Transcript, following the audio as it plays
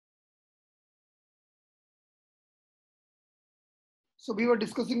So we were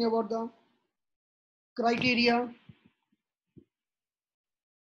discussing about the criteria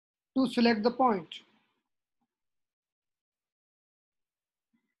to select the point.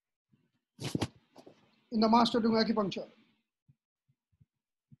 In the Master Tung Acupuncture.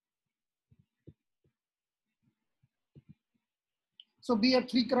 So we have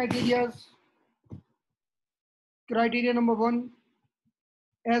three criteria. Criteria number one,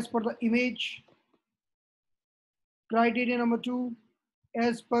 as per the image. Criteria number two,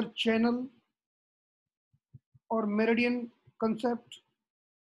 as per channel or meridian concept.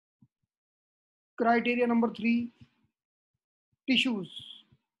 Criteria number three, tissues.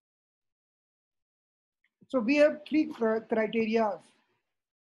 So we have three criteria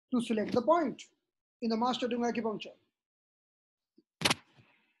to select the point in the Master Tung Acupuncture.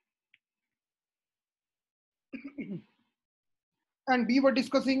 And we were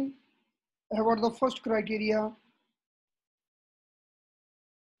discussing about the first criteria,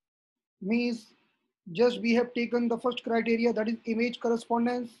 means just we have taken the first criteria, that is image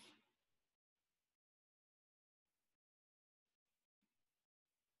correspondence.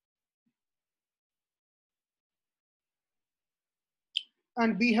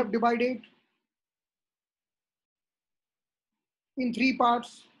 And we have divided in three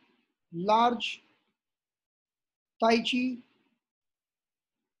parts: large Tai Chi,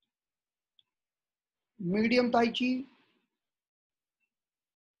 medium Tai Chi,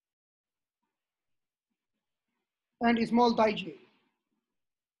 and small Tai Chi.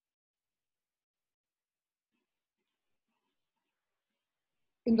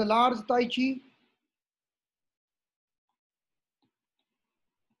 In the large Tai Chi,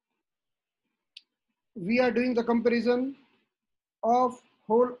 we are doing the comparison of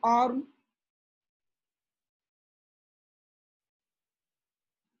whole arm,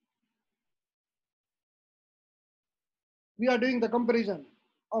 we are doing the comparison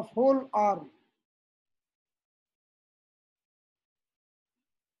of whole arm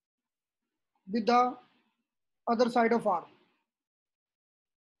with the other side of arm.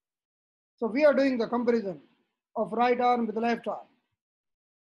 So we are doing the comparison of right arm with the left arm.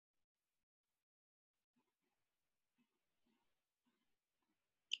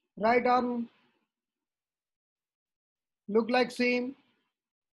 Right arm look like same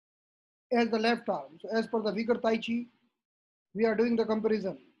as the left arm. So as per the Vigar Tai Chi, we are doing the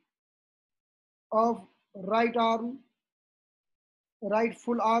comparison of right arm, right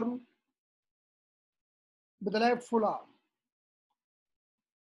full arm with the left full arm.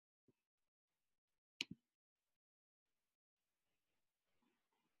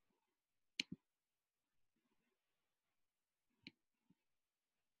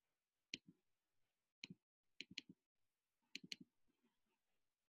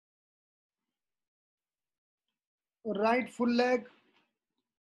 Right full leg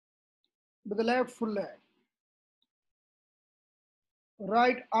with the left full leg.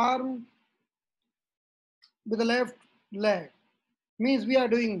 Right arm with the left leg. Means we are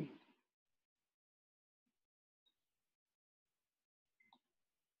doing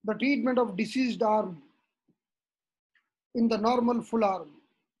the treatment of diseased arm in the normal full arm.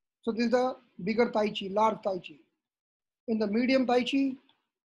 So this is the bigger Tai Chi, large Tai Chi. In the medium Tai Chi,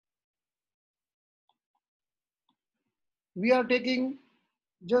 we are taking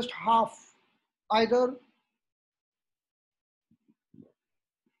just half, either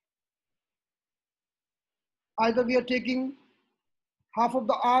we are taking half of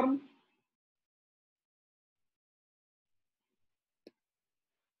the arm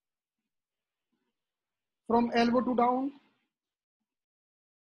from elbow to down,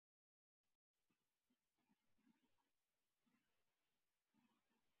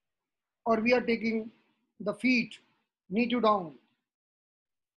 or we are taking the feet knee to down,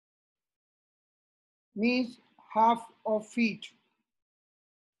 means half of feet.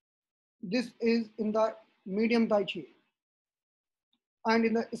 This is in the medium Tai Chi. And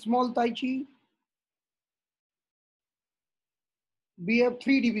in the small Tai Chi, we have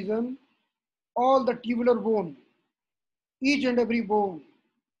three divisions, all the tubular bone, each and every bone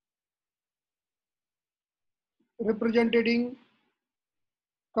representing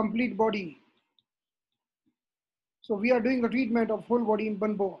complete body. So we are doing the treatment of whole body in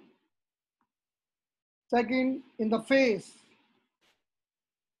one bone. Second, in the face,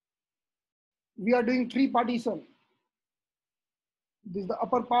 we are doing three partition. This is the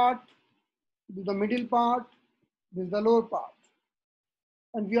upper part, this is the middle part, this is the lower part.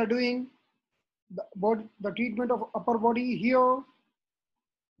 And we are doing the treatment of upper body here,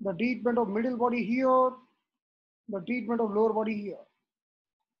 the treatment of middle body here, the treatment of lower body here.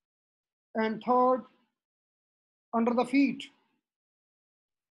 And third, under the feet,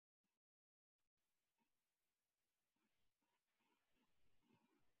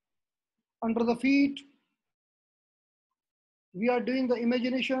 Under the feet, we are doing the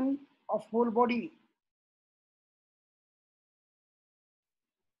imagination of whole body.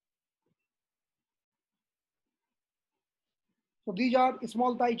 So these are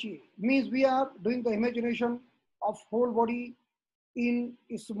small Tai Chi. Means we are doing the imagination of whole body in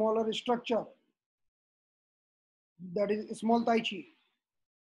a smaller structure. That is small Tai Chi.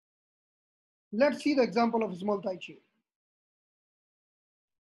 Let's see the example of small Tai Chi.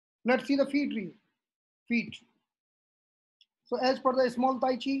 Let's see the feet. Feet. So as per the small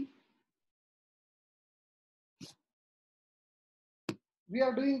Tai Chi, we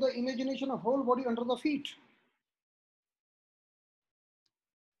are doing the imagination of whole body under the feet.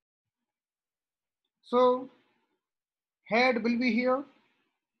 So head will be here.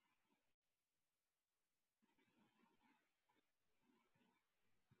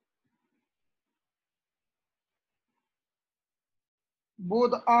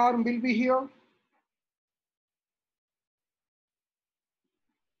 Both arm will be here.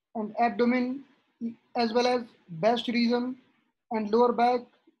 And abdomen as well as breast region and lower back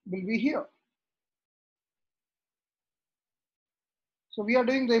will be here. So we are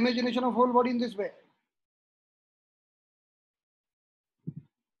doing the imagination of whole body in this way.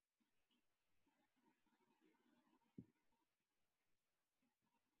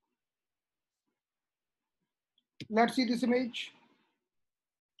 Let's see this image.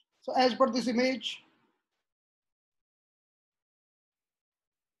 So as per this image,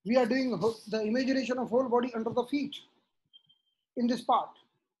 we are doing the imagination of whole body under the feet in this part.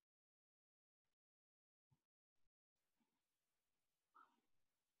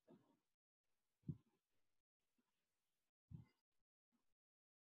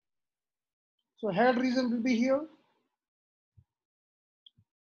 So head region will be here,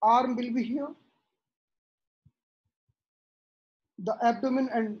 arm will be here, the abdomen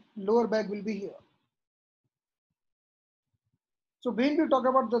and lower back will be here. So when we talk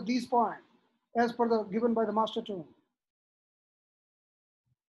about these points, as per the given by the master tung,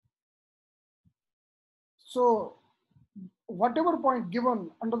 so whatever point given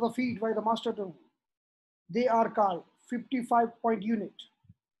under the feet by the master tung, they are called 55-point unit.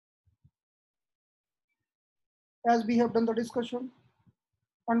 As we have done the discussion,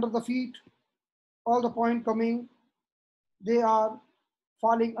 under the feet, all the point coming, they are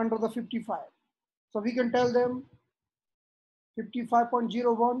falling under the 55. So we can tell them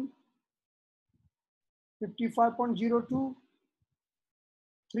 55.01, 55.02,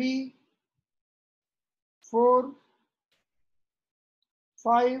 3, 4,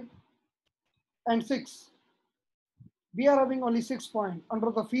 5, and 6. We are having only 6 points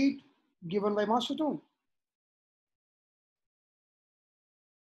under the feet given by Master Tung.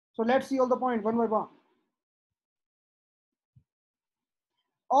 So let's see all the points one by one.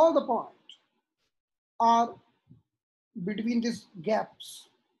 All the points are between these gaps.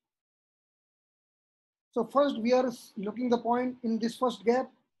 So first we are looking the point in this first gap.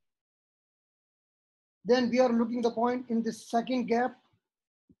 Then we are looking the point in this second gap.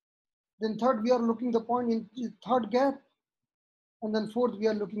 Then third, we are looking the point in the third gap. And then fourth, we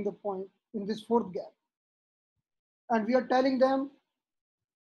are looking the point in this fourth gap. And we are telling them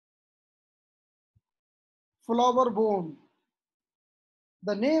flower bone.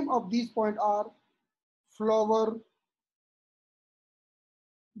 The name of these points are flower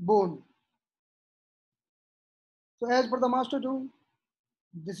bone. So as per the master tung,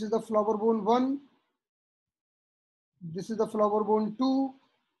 this is the flower bone 1. This is the flower bone 2.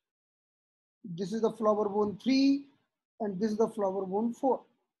 This is the flower bone 3. And this is the flower bone 4.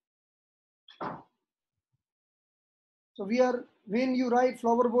 So when you write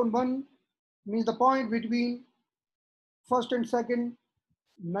flower bone 1, means the point between first and second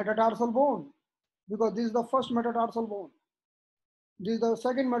metatarsal bone, because this is the first metatarsal bone. This is the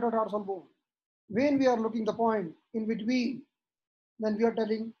second metatarsal bone. When we are looking the point in between, then we are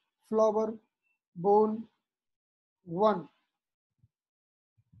telling flower bone 1.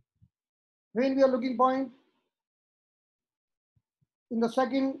 When we are looking point in the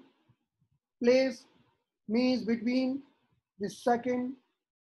second place, means between the second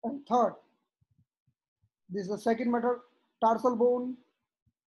and third. This is the second metatarsal bone,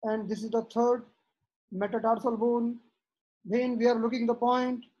 and this is the third metatarsal bone. When we are looking the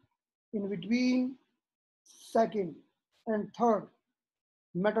point in between second and third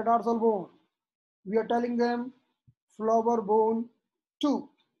metatarsal bone, we are telling them flower bone 2.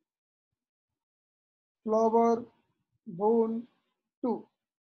 Flower bone 2.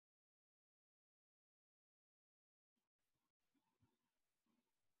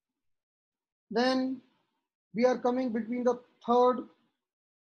 Then we are coming between the third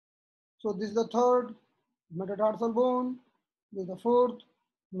So this is the third metatarsal bone. This is the fourth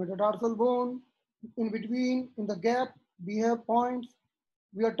metatarsal bone. In between, in the gap, we have points.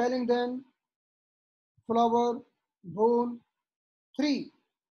 We are telling them flower bone 3,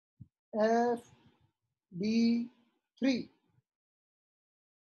 F, B, 3.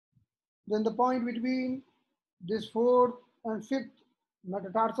 Then the point between this fourth and fifth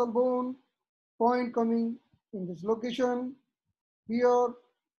metatarsal bone, point coming in this location. Here,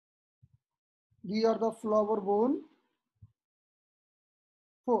 these are the flower bone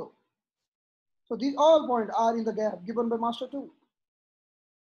 4. So these all points are in the gap given by master 2.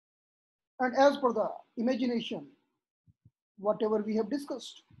 And as per the imagination, whatever we have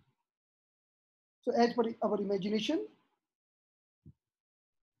discussed. So as per our imagination,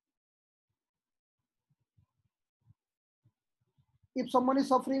 if someone is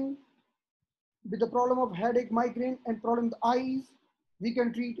suffering with the problem of headache, migraine, and problem with eyes, we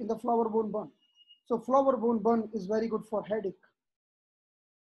can treat in the flower bone bun. So flower bone bun is very good for headache.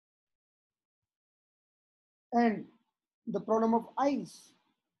 And the problem of eyes.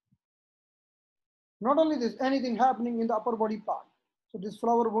 Not only this, anything happening in the upper body part. So this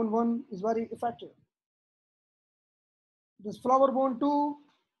flower bone 1 is very effective. This flower bone 2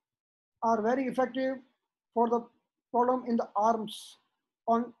 are very effective for the problem in the arms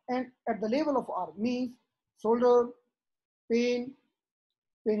on and at the level of arm, means shoulder, pain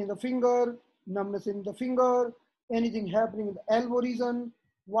in the finger, numbness in the finger, anything happening in the elbow region,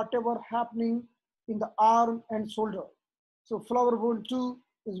 whatever happening in the arm and shoulder. So flower bone 2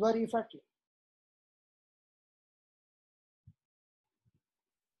 is very effective.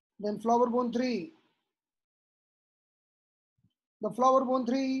 Then flower bone 3. The flower bone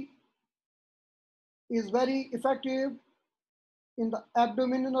 3 is very effective in the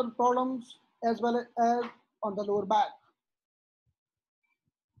abdominal problems as well as on the lower back.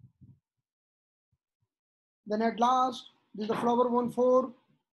 Then at last, this is the flower bone 4.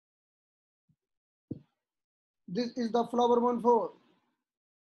 This is the flower bone 4.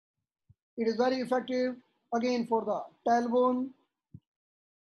 It is very effective again for the tailbone,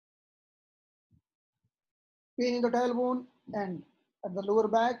 pain in the tailbone and at the lower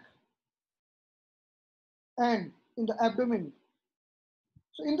back and in the abdomen.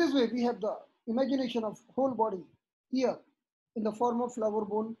 So in this way, we have the imagination of whole body here in the form of flower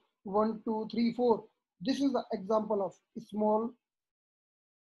bone 1, 2, 3, 4. This is the example of small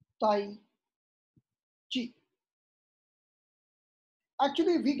Tai Chi.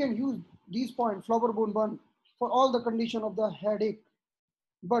 Actually, we can use these points, flower bone 1, for all the condition of the headache.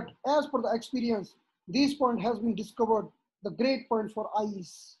 But as per the experience, this point has been discovered the great point for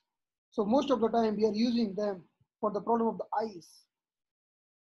eyes. So most of the time we are using them for the problem of the eyes.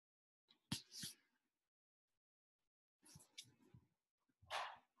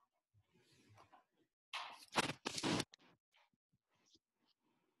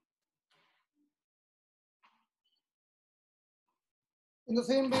 In the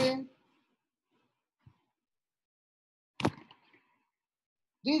same way,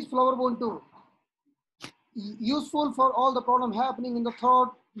 these flower bone 2, useful for all the problem happening in the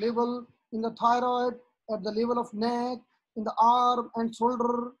throat level, in the thyroid, at the level of neck, in the arm and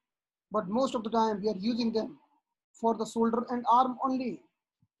shoulder. But most of the time we are using them for the shoulder and arm only,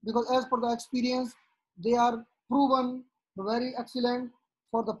 because as per the experience, they are proven very excellent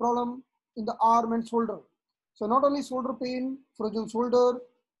for the problem in the arm and shoulder. So not only shoulder pain, frozen shoulder,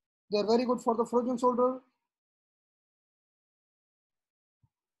 they are very good for the frozen shoulder.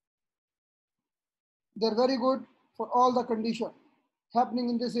 They're very good for all the condition happening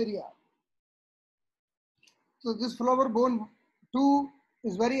in this area. So this flower bone 2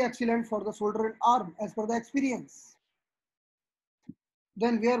 is very excellent for the shoulder and arm as per the experience.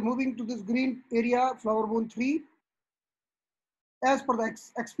 Then we are moving to this green area, flower bone 3. As per the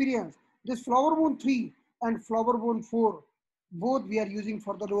experience, this flower bone 3 and flower bone 4, both we are using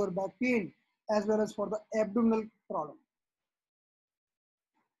for the lower back pain as well as for the abdominal problem.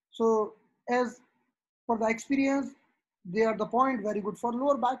 So as for the experience, they are the point very good for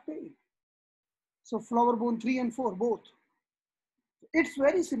lower back pain. So flower bone 3 and 4, both. It's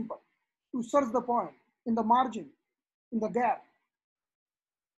very simple to search the point in the margin, in the gap.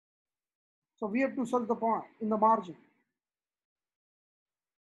 So we have to search the point in the margin.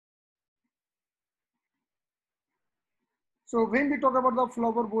 So when we talk about the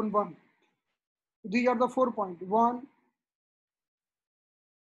flower bone 1, these are the 4 points, 1,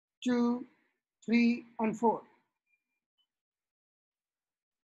 2, 3, and 4.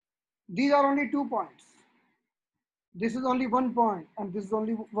 These are only 2 points. This is only 1 point and this is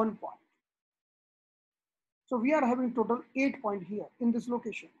only 1 point. So we are having total 8 points here in this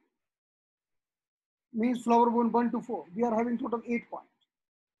location. means flower bone 1 to 4. We are having total 8 points.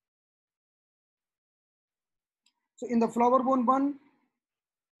 So in the flower bone 1,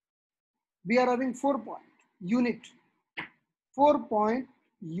 we are having 4 point unit. 4-point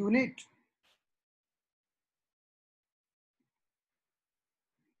unit.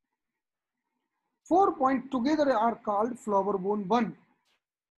 Four points together are called flower bone 1.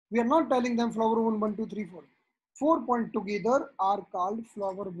 We are not telling them flower bone 1, 2, 3, 4. 4 points together are called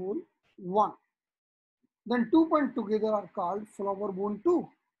flower bone 1. Then 2 points together are called flower bone 2.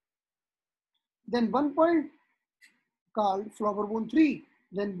 Then 1 point called flower bone 3.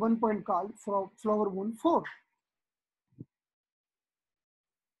 Then 1 point called flower bone 4.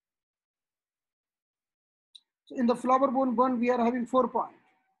 So in the flower bone 1, we are having 4 points.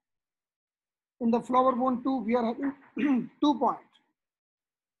 In the flower bone 2, we are having 2 points.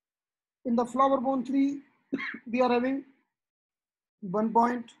 In the flower bone 3, we are having 1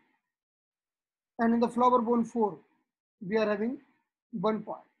 point. And in the flower bone 4, we are having 1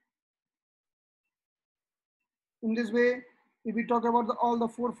 point. In this way, if we talk about all the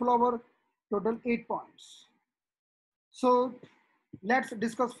 4 flower, total 8 points. So let's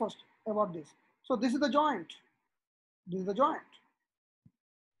discuss first about this. So this is the joint. This is the joint.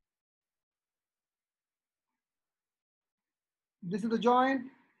 This is the joint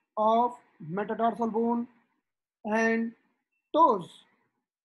of metatarsal bone and toes.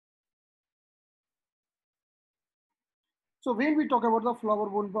 So when we talk about the flower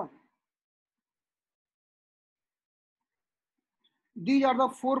bone 1, these are the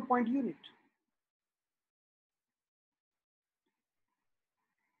 4-point unit.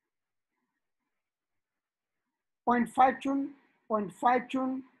 Point 5 chun, point 5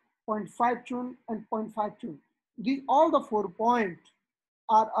 chun, point 5 chun, and point 5 chun. These all the 4 points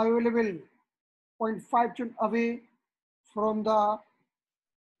are available 0.5 chun away from the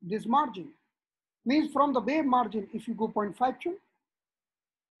this margin. Means from the wave margin, if you go 0.5 chun,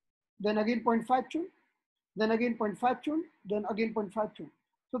 then again 0.5 chun, then again 0.5 chun, then again 0.5 chun.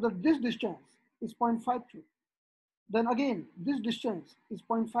 So that this distance is 0.5 chun. Then again this distance is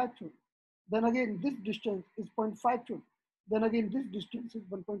 0.5 chun. Then again this distance is 0.5 chun. Then again this distance is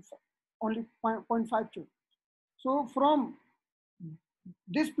 1.5, only 0.5 chun. So from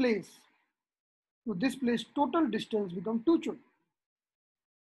this place to this place, total distance becomes 2 chun.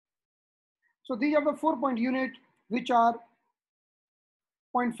 So these are the 4-point unit which are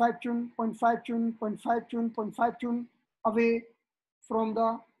 0.5 chun, 0.5 chun, 0.5 chun, 0.5 chun away from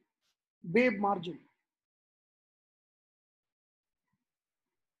the wave margin.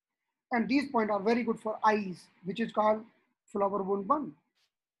 And these points are very good for eyes, which is called flower bone 1.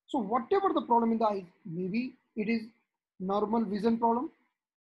 So whatever the problem in the eyes, maybe it is normal vision problem,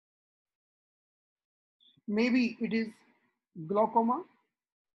 maybe it is glaucoma,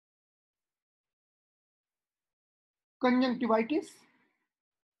 conjunctivitis,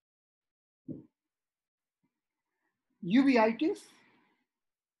 uveitis,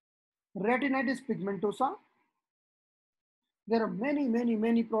 retinitis pigmentosa. There are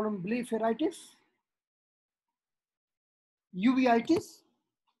many problems, blepharitis, uveitis.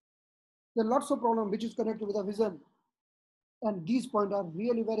 There are lots of problems which is connected with the vision. And these points are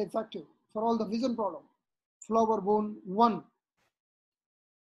really very effective for all the vision problem. Flower bone 1.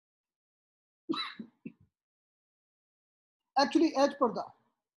 Actually, as per the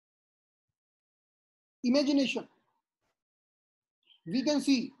imagination, we can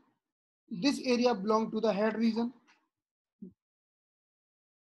see this area belong to the head region.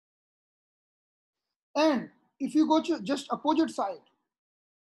 And if you go to just opposite side,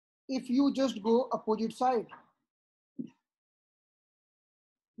 if you just go opposite side,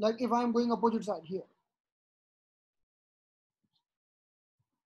 like if I'm going opposite side here,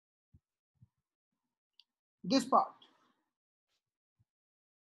 this part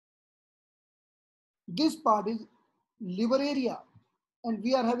is liver area, and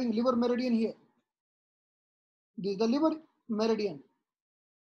we are having liver meridian here. This is the liver meridian.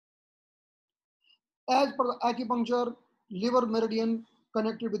 As per the acupuncture, liver meridian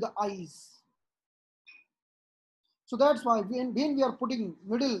connected with the eyes. So that's why when we are putting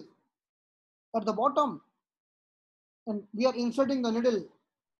needle at the bottom and we are inserting the needle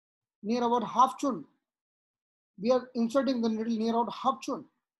near about half chun, we are inserting the needle near about half chun.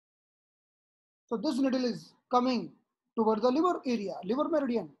 So this needle is coming toward the liver area, liver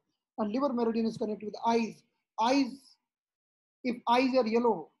meridian, and liver meridian is connected with eyes. Eyes, if eyes are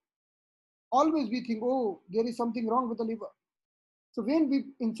yellow, always we think, oh, there is something wrong with the liver. So when we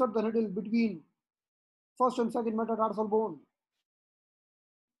insert the needle between first and second metatarsal bone,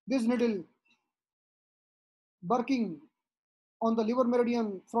 this needle working on the liver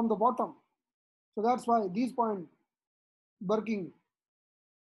meridian from the bottom, So that's why these points working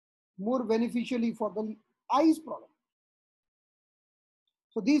more beneficially for the eyes problem.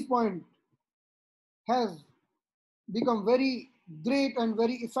 So this point has become very great and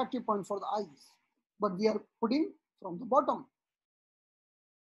very effective point for the eyes, but we are putting from the bottom.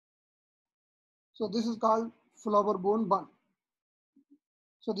 So this is called flower bone bun.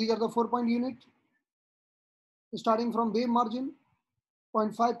 So these are the 4-point unit, starting from bay margin,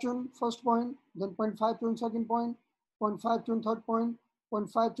 0.5 tune first point, then 0.5 tune second point, 0.5 tune third point,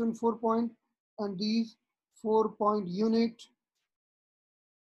 0.5 tune 4-point, and these 4-point unit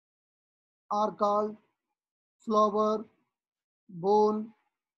are called flower bone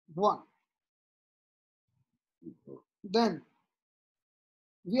 1. Then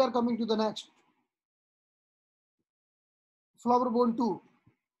we are coming to the next, flower bone 2.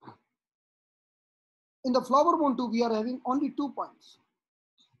 In the flower bone 2, we are having only 2 points.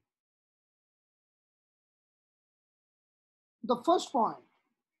 The first point,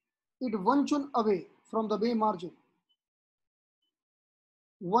 it 1 tune away from the bay margin,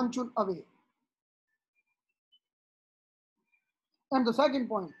 1 tune away. And the second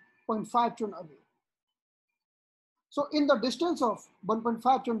point, 0.5 tune away. So in the distance of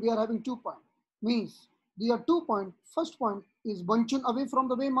 1.5 tune, we are having 2 points. Means these are 2 points. First point is 1 tune away from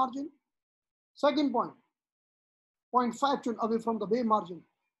the bay margin. Second point, 0.5 tune away from the bay margin.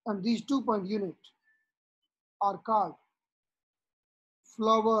 And these 2-point units are called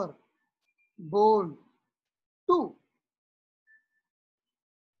flower bone 2.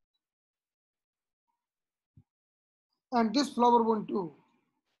 And this flower bone 2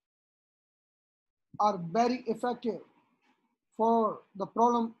 are very effective for the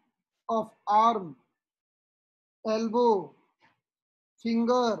problem of arm, elbow,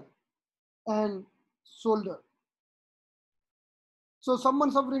 finger, and shoulder. So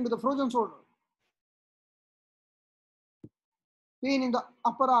someone suffering with a frozen shoulder, pain in the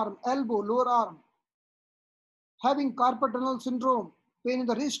upper arm, elbow, lower arm, having carpal tunnel syndrome, pain in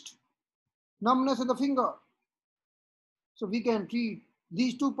the wrist, numbness in the finger. So we can treat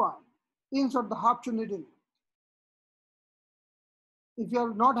these 2 points. Insert the half tune needle. If you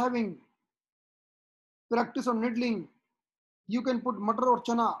are not having practice on needling, you can put mutter or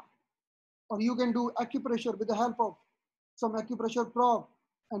chana, or you can do acupressure with the help of some acupressure probe,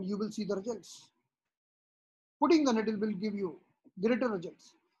 and you will see the results. Putting the needle will give you greater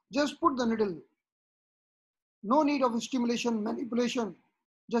results. Just put the needle. No need of stimulation, manipulation.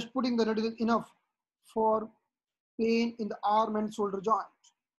 Just putting the needle is enough for pain in the arm and shoulder joint.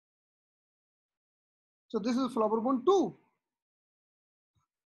 So this is flower bone 2.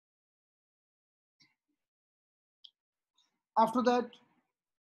 After that,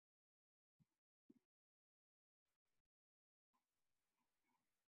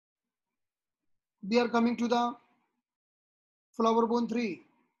 we are coming to the flower bone 3.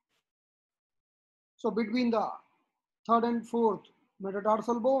 So between the third and fourth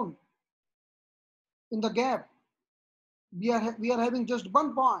metatarsal bone, in the gap, we are having just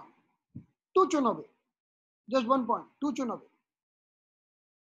 1 point, 2 tune away. Just 1 point, 2 tune away.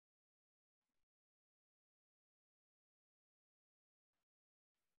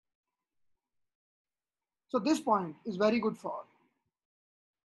 So this point is very good for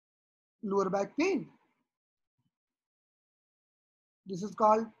lower back pain. This is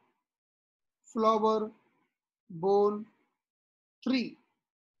called flower bone 3.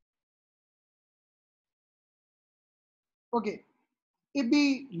 Okay, if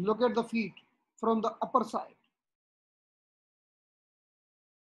we look at the feet from the upper side,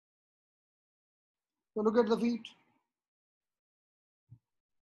 so look at the feet.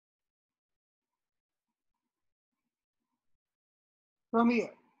 From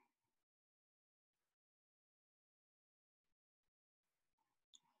here.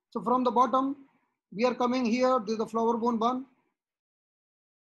 So from the bottom, we are coming here, this is the flower bone 1.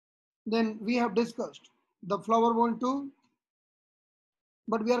 Then we have discussed the flower bone 2,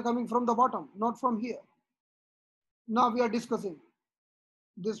 but we are coming from the bottom, not from here. Now we are discussing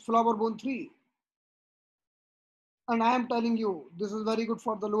this flower bone 3. And I am telling you, this is very good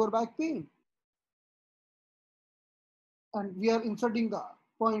for the lower back pain. And we are inserting the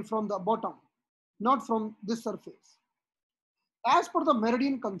point from the bottom, not from this surface. As per the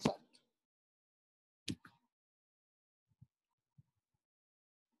meridian concept,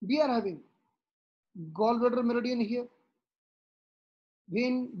 we are having gallbladder meridian here.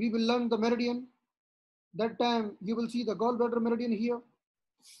 When we will learn the meridian, that time you will see the gallbladder meridian here.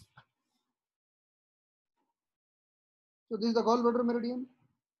 So this is the gallbladder meridian.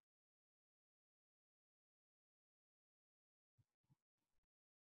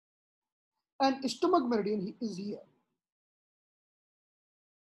 and stomach meridian is here.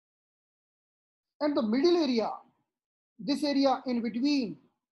 And the middle area, this area in between,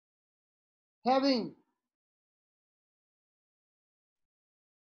 having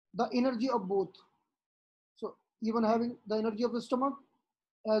the energy of both. So even having the energy of the stomach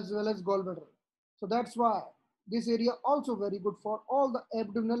as well as gallbladder. So that's why this area also very good for all the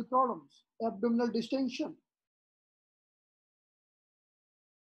abdominal problems, abdominal distension.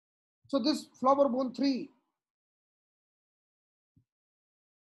 So this flower bone 3,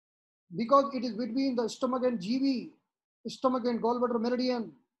 because it is between the stomach and GB, stomach and gallbladder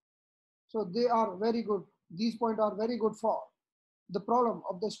meridian, so they are very good. These points are very good for the problem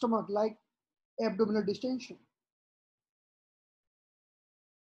of the stomach like abdominal distension.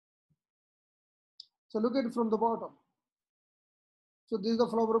 So look at it from the bottom. So this is the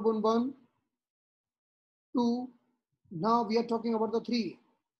flower bone 1, 2. Now we are talking about the 3.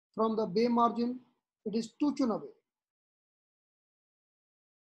 From the bay margin, it is 2 chun away.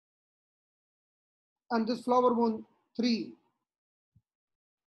 And this flower bone 3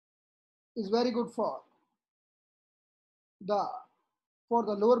 is very good for the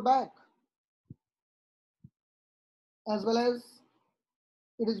lower back, as well as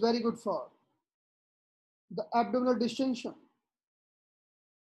it is very good for the abdominal distension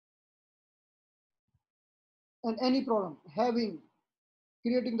and any problem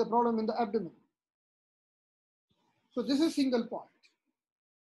creating the problem in the abdomen. So this is single point.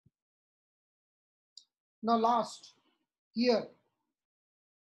 Now last, here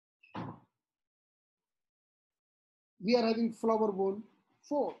we are having flower bone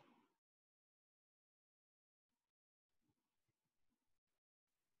 4.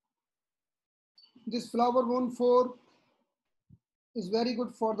 This flower bone 4 is very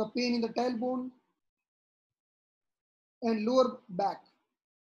good for the pain in the tailbone and lower back,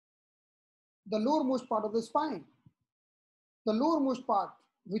 the lowermost part of the spine, the lowermost part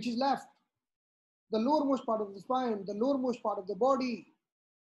which is left, the lowermost part of the spine, the lowermost part of the body,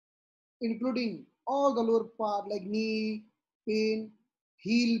 including all the lower part like knee pain,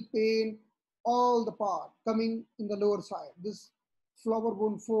 heel pain, all the part coming in the lower side. This flower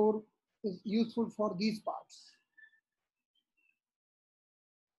bone 4 is useful for these parts.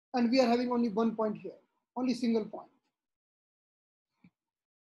 And we are having only one point here, only single point.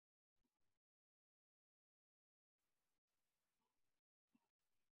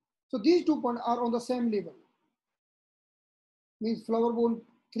 So these 2 points are on the same level. Means flower bone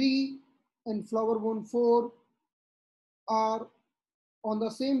 3 and flower bone 4 are on the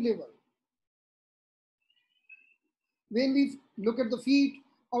same level. When we look at the feet,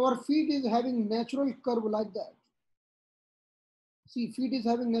 our feet is having natural curve like that. See, feet is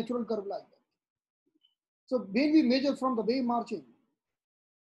having natural curve like that. So when we measure from the bay margin,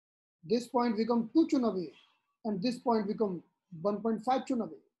 this point become 2 chun away and this point become 1.5 chun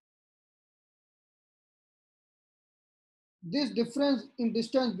away. This difference in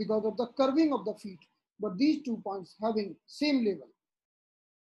distance because of the curving of the feet, but these 2 points having same level,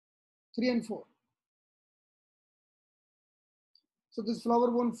 3 and 4. So this flower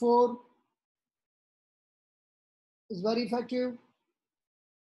bone 4 is very effective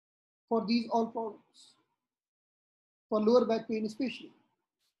for these all problems, for lower back pain especially.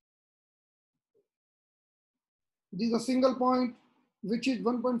 This is a single point which is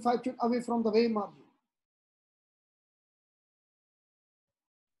 1.5 feet away from the bay margin.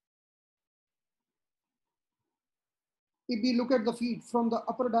 If we look at the feet from the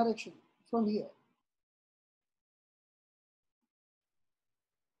upper direction, from here,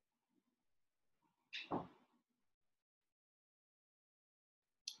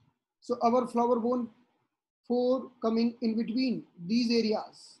 so our flower bone 4 coming in between these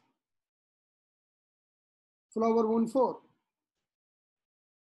areas, flower bone 4.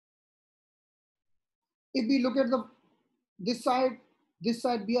 If we look at this side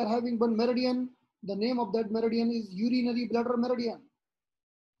we are having one meridian. The name of that meridian is urinary bladder meridian.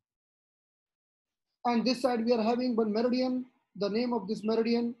 And this side we are having one meridian. The name of this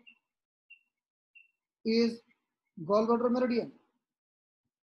meridian is gallbladder meridian.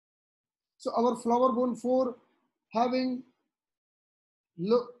 So our flower bone 4 having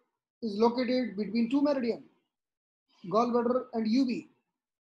is located between 2 meridian, gallbladder and UB.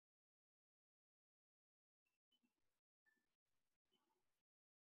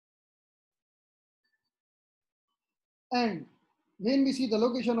 And when we see the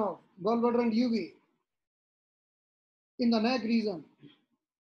location of gallbladder and UB in the neck region,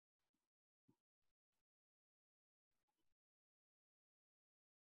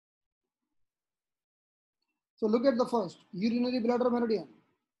 so look at the first urinary bladder meridian.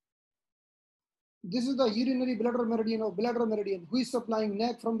 This is the urinary bladder meridian or bladder meridian, who is supplying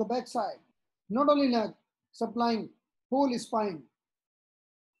neck from the back side. Not only neck, supplying whole spine.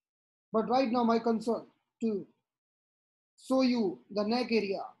 But right now my concern to show you the neck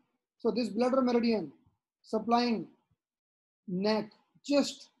area. So this bladder meridian supplying neck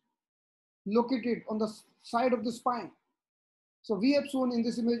just located on the side of the spine. So we have shown in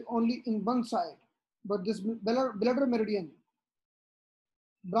this image only in one side, but this bladder meridian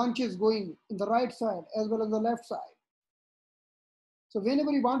branches going in the right side as well as the left side. So whenever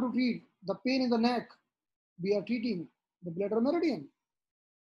we want to treat the pain in the neck, we are treating the bladder meridian.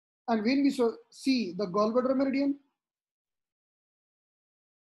 And when we see the gallbladder meridian,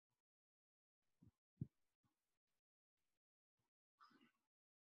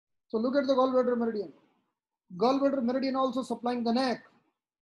 so look at the gallbladder meridian. Gallbladder meridian also supplying the neck.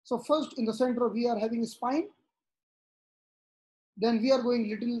 So first in the center, we are having spine. Then we are going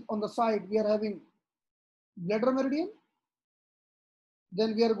little on the side, we are having bladder meridian.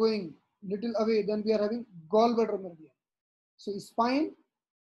 Then we are going little away, then we are having gallbladder meridian. So spine,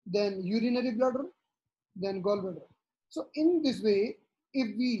 then urinary bladder, then gallbladder. So in this way,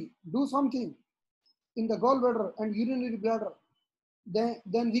 if we do something in the gallbladder and urinary bladder,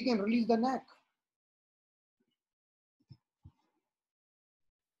 then we can release the neck.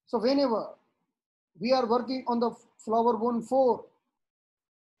 So whenever we are working on the flower bone 4,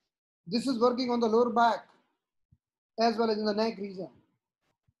 this is working on the lower back as well as in the neck region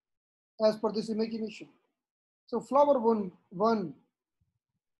as per this imagination. So flower bone 1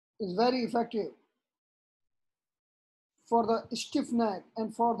 is very effective for the stiff neck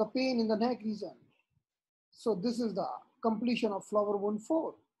and for the pain in the neck region. So this is the completion of flower bone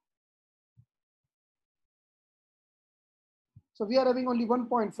 4. So we are having only 1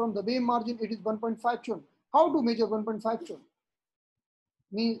 point from the vein margin, it is 1.5 chun. How to measure 1.5 chun?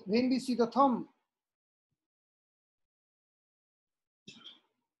 Means when we see the thumb,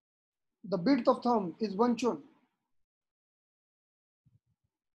 the width of thumb is 1 chun.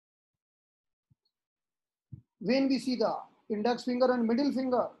 When we see the index finger and middle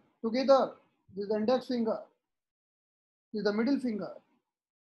finger together, this is the index finger, this is the middle finger.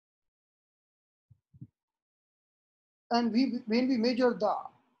 And when we measure the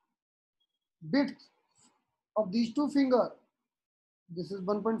width of these two fingers, this is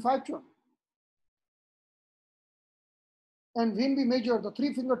 1.5 chun. And when we measure the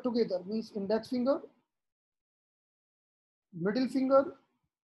 3 fingers together, means index finger, middle finger,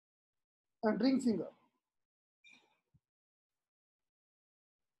 and ring finger,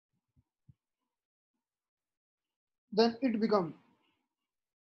 then it becomes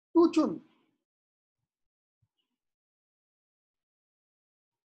 2 chun.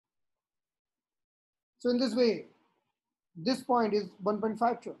 So in this way, this point is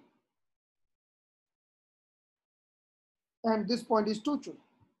 1.5 chun. And this point is 2 chun.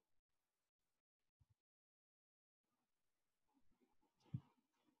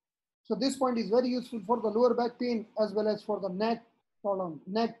 So this point is very useful for the lower back pain as well as for the neck problem,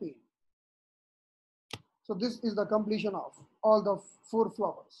 neck pain. So this is the completion of all the 4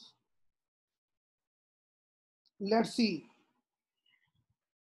 flowers. Let's see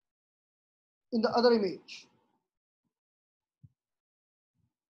in the other image.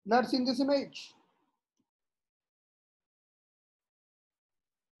 Let's see in this image.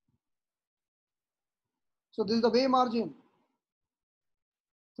 So this is the way margin.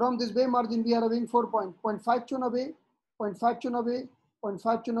 From this way margin, we are having 4 points, 0.5 chun away, 0.5 chun away,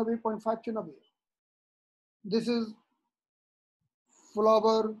 0.5 chun away, 0.5 chun away. This is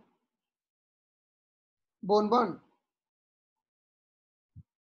flower bone 1.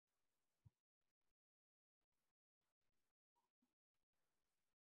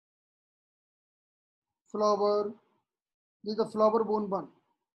 Flower, this is the flower bone 1.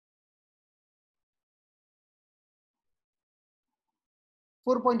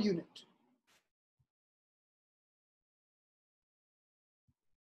 4-point unit.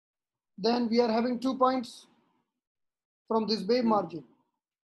 Then we are having 2 points from this wave margin.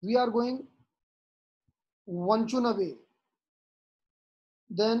 We are going 1 chun away.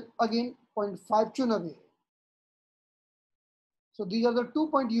 Then again 0.5 chun away. So these are the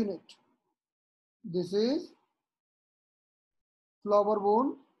 2-point unit. This is flower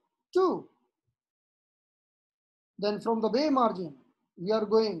bone 2. Then from the way margin, we are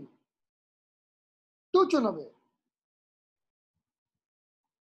going 2 chun away.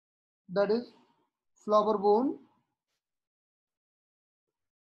 That is flower bone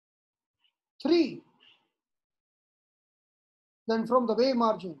 3. Then from the way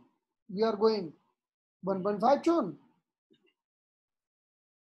margin, we are going 1.5 chun.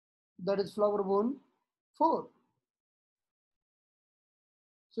 that is flower bone 4.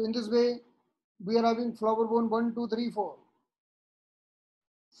 So in this way, we are having flower bone 1, 2, 3, 4.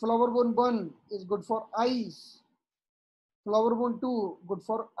 Flower bone 1 is good for eyes. Flower bone 2, good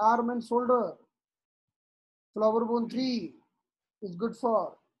for arm and shoulder. Flower bone 3 is good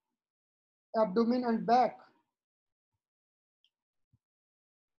for abdomen and back.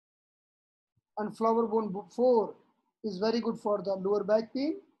 And flower bone 4 is very good for the lower back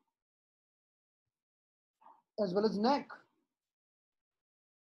pain as well as neck.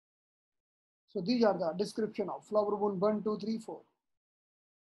 So these are the description of flower bone 1, 2, 3, 4.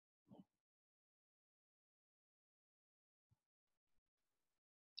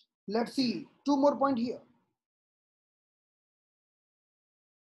 Let's see 2 more points here.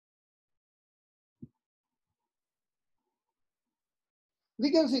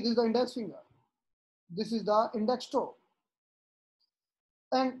 We can see this is the index finger. This is the index toe.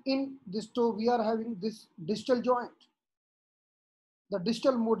 And in this toe, we are having this distal joint, the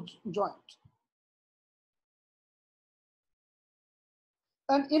distal mode joint.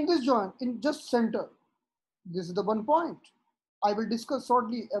 And in this joint, in just center, this is the one point. I will discuss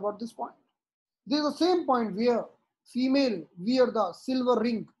shortly about this point. This is the same point where female wear the silver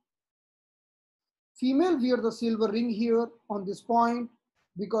ring. Female wear the silver ring here on this point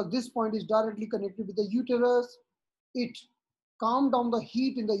because this point is directly connected with the uterus. It calm down the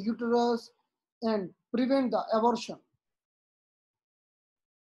heat in the uterus and prevent the abortion.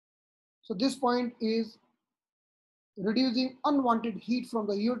 So this point is reducing unwanted heat from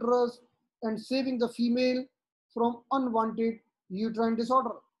the uterus and saving the female from unwanted uterine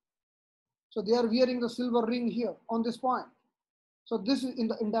disorder. So they are wearing the silver ring here on this point. So this is in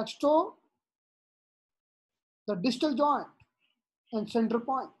the index toe, the distal joint, and center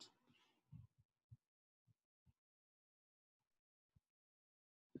point.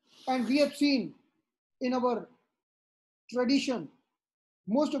 And we have seen in our tradition,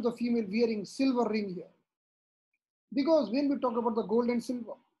 most of the female wearing silver ring here. Because when we talk about the gold and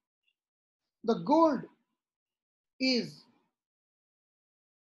silver, the gold is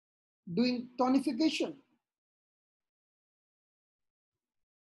doing tonification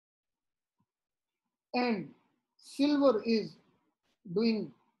and silver is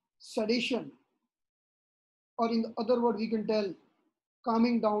doing sedation, or in the other word we can tell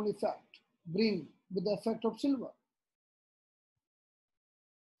calming down effect, bring with the effect of silver.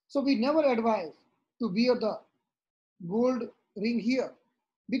 So we never advise to wear the gold ring here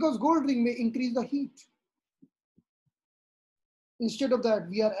because gold ring may increase the heat. Instead of that,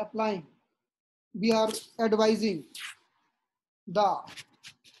 we are advising the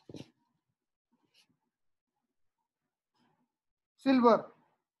silver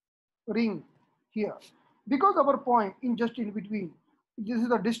ring here because our point in just in between, this is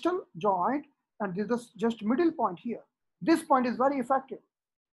the distal joint and this is just middle point here. This point is very effective.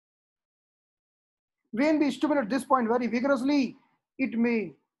 When we stimulate this point very vigorously, it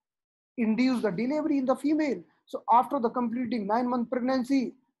may induce the delivery in the female. So after the completing 9-month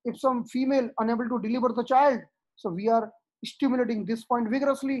pregnancy, if some female unable to deliver the child, so we are stimulating this point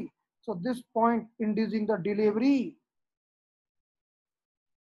vigorously. So this point inducing the delivery.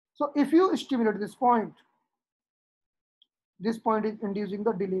 So if you stimulate this point is inducing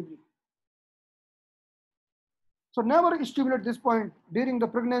the delivery. So never stimulate this point during the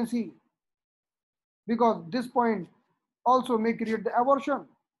pregnancy because this point also may create the abortion.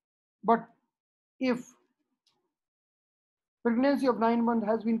 But if pregnancy of 9 months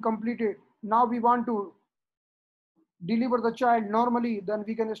has been completed, now we want to deliver the child normally, then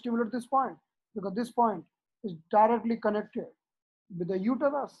we can stimulate this point because this point is directly connected with the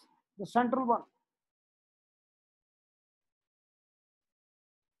uterus, the central one.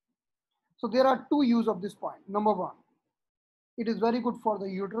 So there are 2 uses of this point. Number 1, it is very good for the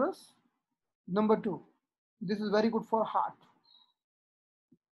uterus. Number 2, this is very good for heart.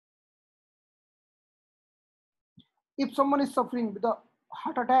 If someone is suffering with a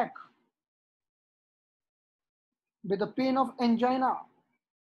heart attack, with the pain of angina,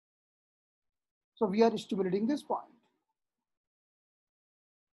 so we are stimulating this point.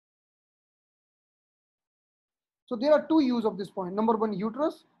 So there are 2 uses of this point. Number 1,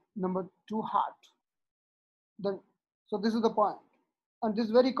 uterus. Number 2, heart. Then, so this is the point. And this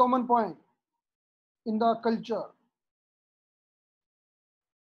is very common point in the culture.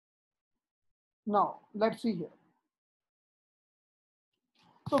 Now, let's see here.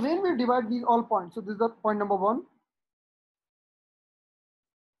 So when we divide these all points, so this is the point number 1.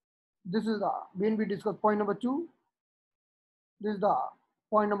 This is the, when we discuss point number 2. This is the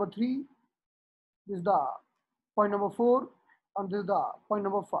point number 3. This is the point number 4. And this is the point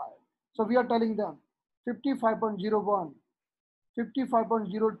number 5. So we are telling them 55.01,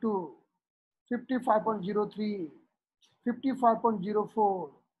 55.02, 55.03, 55.04,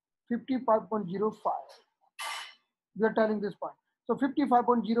 55.05. We are telling this point. So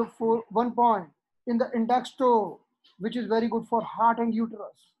 55.04, 1 point in the index toe, which is very good for heart and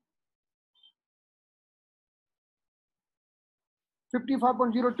uterus.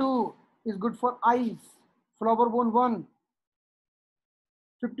 55.02 is good for eyes, flower bone 1.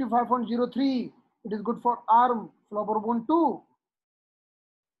 55.03, it is good for arm, flower bone 2.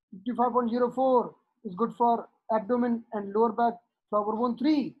 55.04 is good for abdomen and lower back, flower bone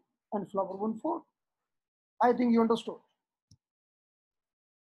 3 and flower bone 4. I think you understood.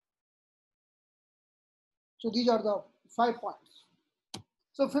 So these are the 5 points.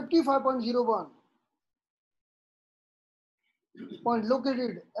 So 55.01 point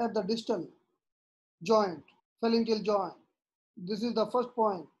located at the distal joint, phalangeal joint. This is the first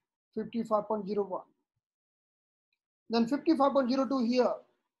point, 55.01. Then 55.02 here,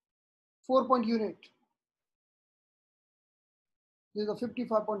 4-point unit. This is the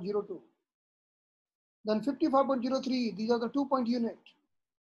 55.02. Then 55.03, these are the 2-point unit.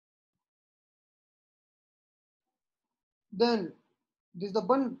 Then this is the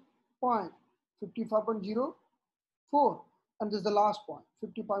 1 point, 55.04, and this is the last point,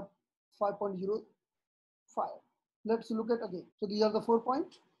 55.05. Let's look at again. So these are the 4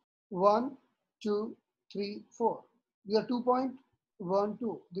 points. 1, 2, 3, 4. These are 2 point, 1,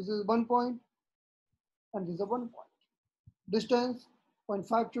 2. This is 1 point, and this is a 1 point. Distance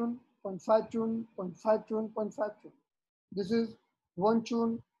 0.5 chun, 0.5 chun, 0.5 chun, 0.5 chun. This is 1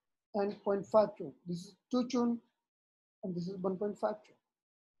 chun and 0.5 chun. This is 2 chun, and this is 1.5 chun.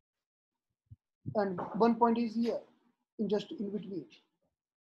 And 1 point is here, just in between.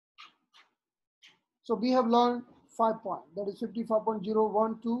 So we have learned 5 points. That is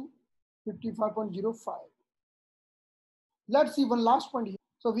 55.01 to 55.05. Let's see one last point here.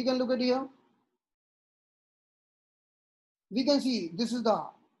 So we can look at here. We can see this is the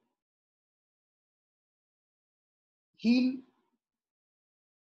heel,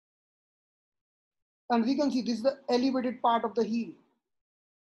 and we can see this is the elevated part of the heel.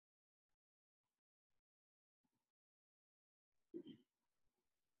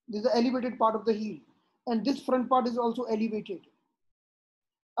 This is the elevated part of the heel, and this front part is also elevated.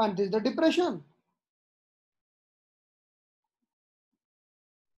 And this is the depression.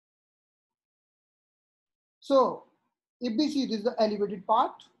 So if we see, this is the elevated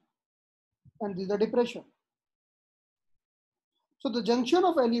part, and this is the depression. So the junction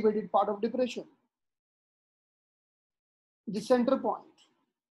of elevated part of depression, the center point.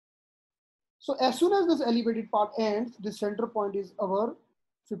 So as soon as this elevated part ends, the center point is our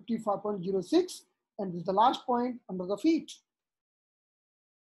 55.06, and this is the last point under the feet.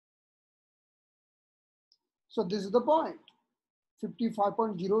 So this is the point,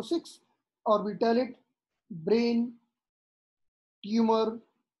 55.06, or we tell it brain tumor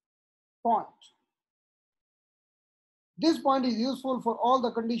point. This point is useful for all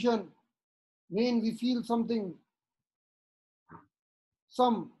the condition when we feel something,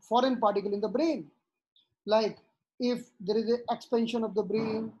 some foreign particle in the brain. Like if there is an expansion of the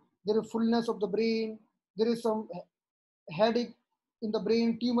brain, there is fullness of the brain, there is some headache in the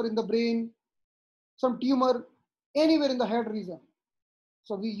brain, tumor in the brain, some tumor anywhere in the head region.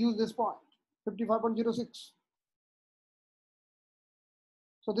 So we use this point, 55.06.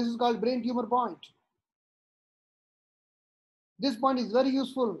 So this is called brain tumor point. This point is very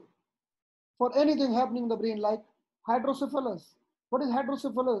useful for anything happening in the brain, like hydrocephalus. What is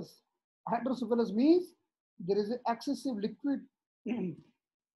hydrocephalus? Hydrocephalus means there is an excessive liquid in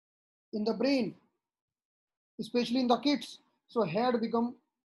the brain, especially in the kids. So head become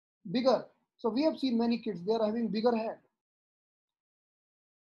bigger. So we have seen many kids, they are having bigger head.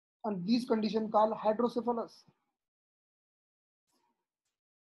 And these condition called hydrocephalus.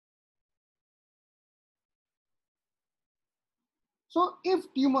 So if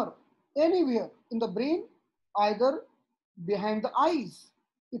tumor anywhere in the brain, either behind the eyes,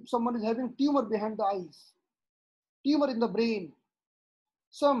 if someone is having tumor behind the eyes, tumor in the brain,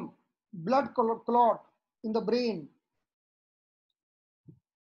 some blood clot in the brain,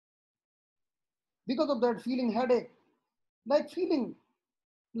 because of that feeling headache, feeling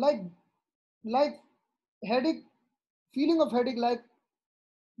like headache, feeling of headache like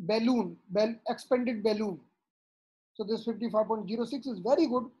balloon, expanded balloon. So this 55.06 is very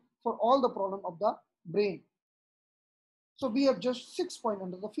good for all the problem of the brain. So we have just 6 points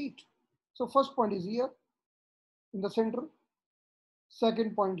under the feet. So first point is here in the center.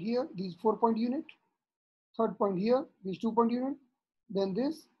 Second point here, these 4-point unit. Third point here, these 2-point unit. Then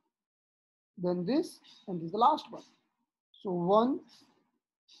this, then this, and this is the last one. So 1,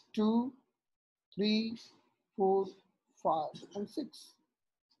 2, 3, 4, 5, and 6.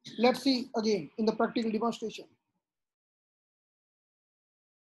 Let's see again in the practical demonstration.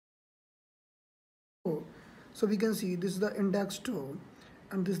 So we can see this is the index toe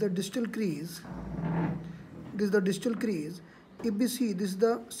and this is the distal crease. This is the distal crease. If we see this is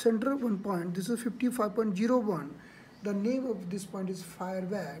the center one point, this is 55.01. The name of this point is fire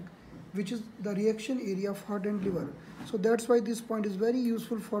bag, which is the reaction area of heart and liver. So that's why this point is very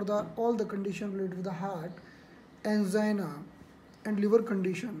useful for the all the condition related to the heart, angina, and liver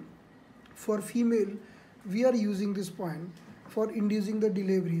condition. For female, we are using this point for inducing the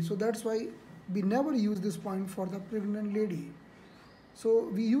delivery. So that's why we never use this point for the pregnant lady. So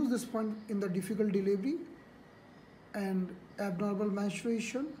we use this point in the difficult delivery and abnormal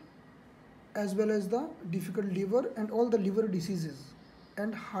menstruation, as well as the difficult liver and all the liver diseases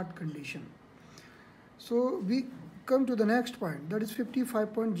and heart condition. So we come to the next point, that is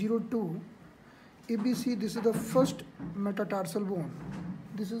 55.02. If we see, this is the first metatarsal bone,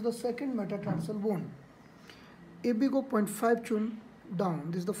 this is the second metatarsal bone. If we go 0.5 chun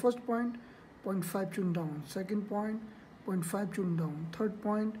down, this is the first point, 0.5 chun down, second point, 0.5 chun down, third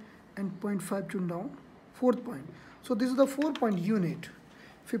point, and 0.5 chun down, fourth point. So this is the 4-point unit,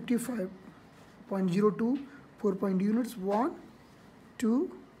 55.02, 4-point units, 1,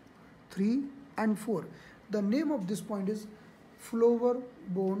 2, 3, and 4. The name of this point is flower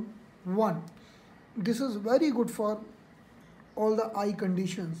bone 1. This is very good for all the eye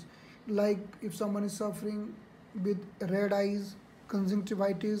conditions, like if someone is suffering with red eyes,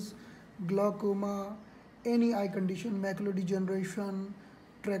 conjunctivitis, glaucoma, any eye condition, macular degeneration,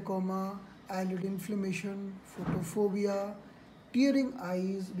 trachoma, eyelid inflammation, photophobia, tearing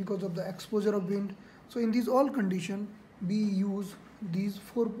eyes because of the exposure of wind. So in these all conditions, we use these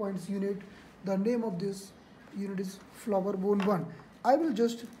 4 points unit. The name of this unit is flower bone 1. I will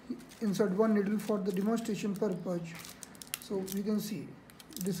just insert one needle for the demonstration purpose. So we can see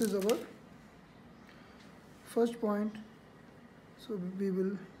this is our first point. So we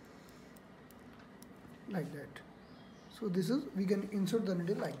will like that. So this is, we can insert the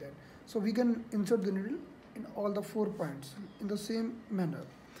needle like that. So we can insert the needle in all the 4 points in the same manner.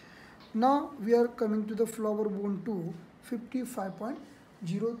 Now we are coming to the flower bone 2,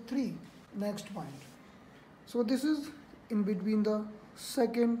 55.03, next point. So this is in between the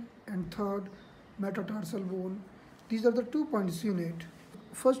second and third metatarsal bone. These are the 2 points unit.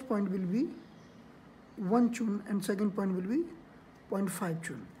 First point will be 1 chun and second point will be 0.5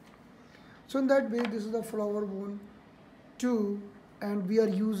 chun. So in that way, this is the flower bone 2, and we are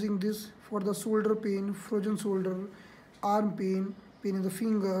using this for the shoulder pain, frozen shoulder, arm pain, pain in the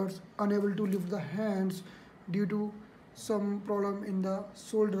fingers, unable to lift the hands due to some problem in the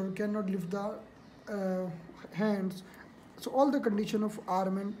shoulder, cannot lift the hands. So all the condition of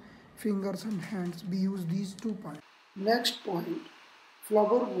arm and fingers and hands, we use these 2 points. Next point,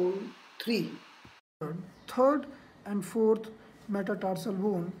 flower bone 3. Third and fourth metatarsal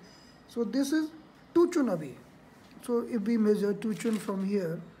bone. So this is 2 chun away. So if we measure 2 chun from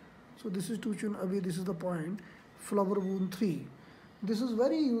here, so this is 2 chun away, this is the point, flower bone 3. This is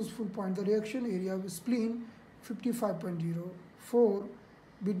very useful point. The reaction area of spleen 55.04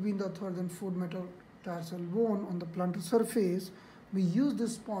 between the third and fourth metatarsal bone on the plantar surface. We use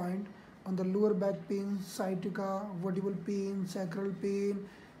this point on the lower back pain, sciatica, vertebral pain, sacral pain,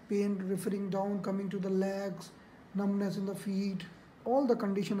 pain referring down, coming to the legs, numbness in the feet, all the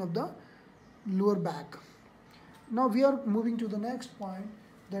condition of the lower back. Now we are moving to the next point,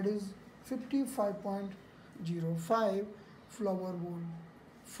 that is 55.05, flower bone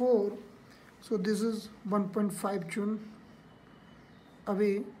 4. So this is 1.5 chun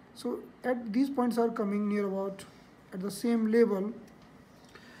away. So at these points are coming near about at the same level.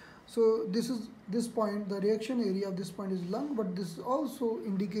 So this point, the reaction area of this point is lung, but this is also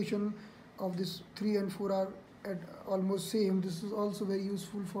indication of this 3 and 4 are at almost same. This is also very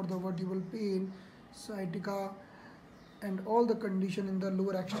useful for the vertebral pain, sciatica, and all the condition in the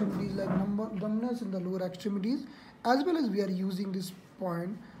lower extremities, like numbness in the lower extremities, as well as we are using this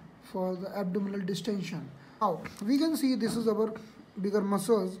point for the abdominal distension. Now we can see this is our bigger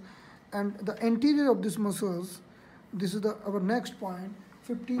muscles, and the anterior of this muscles, this is our next point,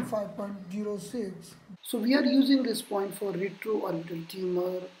 55.06. So we are using this point for retroorbital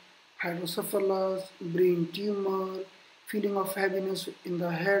tumor, hydrocephalus, brain tumor, feeling of heaviness in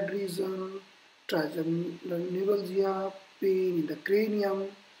the head region, trigeminal neuralgia, pain in the cranium.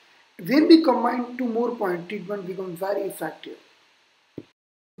 When we combine 2 more points, treatment becomes very effective.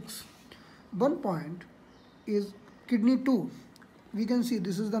 One point is kidney 2. we can see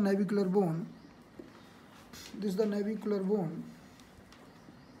this is the navicular bone. This is the navicular bone.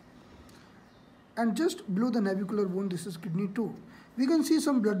 And just below the navicular bone, this is kidney 2. We can see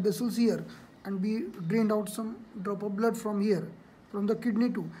some blood vessels here, and we drained out some drop of blood from here, from the kidney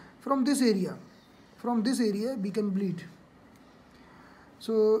 2. From this area we can bleed.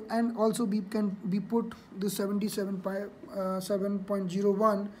 So, and also we put the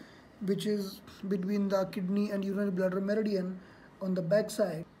 77.01, which is between the kidney and urinary bladder meridian on the back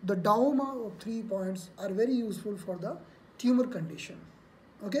side. The dioma of 3 points are very useful for the tumor condition.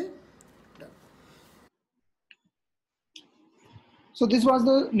 Okay. So this was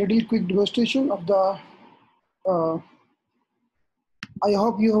the little quick demonstration of the, I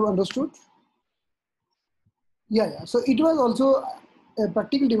hope you have understood. Yeah. So it was also a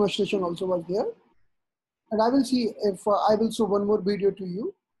practical demonstration also was there. And I will see if I will show one more video to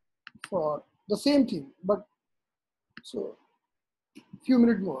you for the same thing, but so few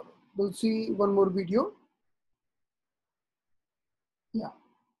minutes more. We'll see one more video. Yeah.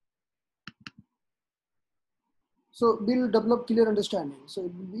 So we'll develop clear understanding. So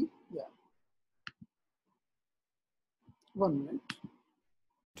it will be, yeah. 1 minute.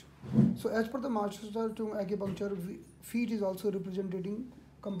 So as per the master tongue acupuncture, feet is also representing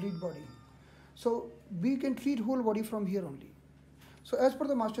complete body. So we can treat whole body from here only. So as per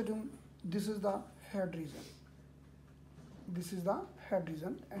the master tongue, this is the head region. This is the head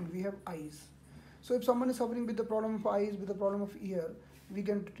region, and we have eyes. So if someone is suffering with the problem of eyes, with the problem of ear, we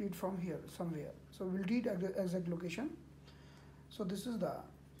can treat from here somewhere. So we'll treat at the exact location. So this is the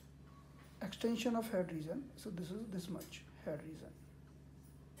extension of head region. So this is this much head region.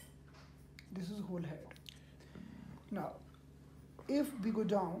 This is whole head. Now, if we go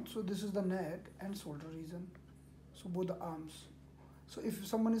down, so this is the neck and shoulder region. So both the arms. So if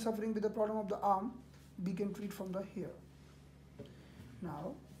someone is suffering with the problem of the arm, we can treat from the here.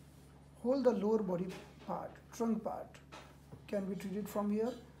 Now, hold the lower body part, trunk part, can be treated from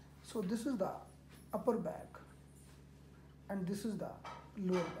here. So this is the upper back, and this is the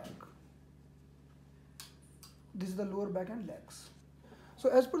lower back. This is the lower back and legs. So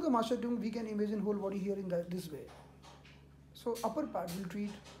as per the master tongue, we can imagine whole body here in this way. So upper part will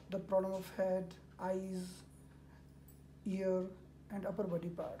treat the problem of head, eyes, ear, and upper body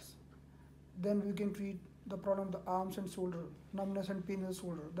parts. Then we can treat the problem of the arms and shoulder, numbness and pain in the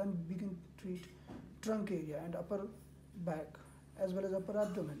shoulder. Then we can treat trunk area and upper back as well as upper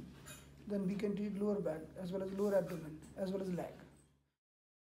abdomen. Then we can treat lower back as well as lower abdomen as well as leg.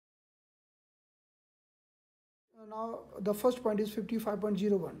 Now the first point is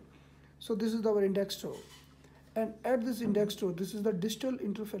 55.01. So this is our index toe, and at this index toe, this is the distal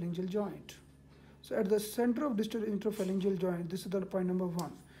interphalangeal joint. So at the center of distal interphalangeal joint, this is the point number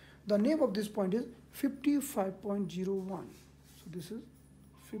 1. The name of this point is 55.01. So this is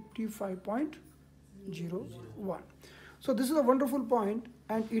 55.01. So this is a wonderful point,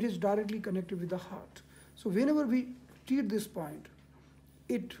 and it is directly connected with the heart. So whenever we treat this point,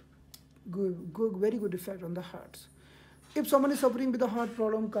 it go very good effect on the hearts. If someone is suffering with a heart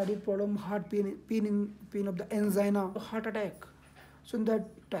problem, cardiac problem, heart pain of the angina, heart attack, so in that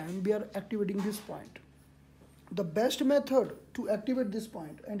time we are activating this point. The best method to activate this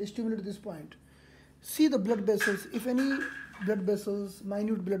point and stimulate this point, see the blood vessels. If any blood vessels,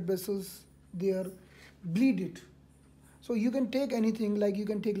 minute blood vessels, there, bleed it. So you can take anything, like you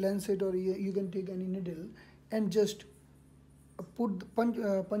can take lancet or you can take any needle and just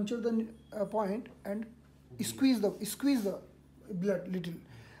puncture the point and squeeze the blood little.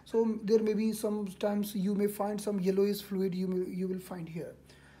 So there may be sometimes you may find some yellowish fluid you will find here.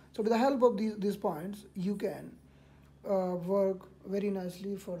 So with the help of these points, you can work very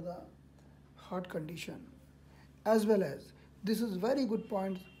nicely for the heart condition, as well as this is very good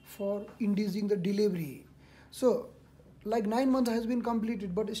point for inducing the delivery. So like 9 months has been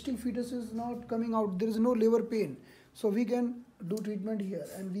completed, but still fetus is not coming out, there is no labor pain. So we can do treatment here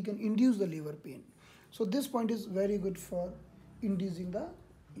and we can induce the labor pain. So this point is very good for inducing the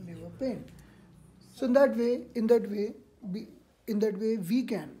labor pain. So in that way we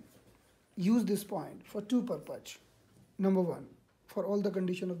can use this point for 2 purposes. Number 1, for all the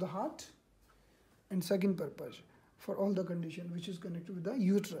condition of the heart, and second purpose, for all the condition which is connected with the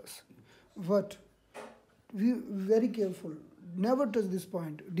uterus. But we very careful, never touch this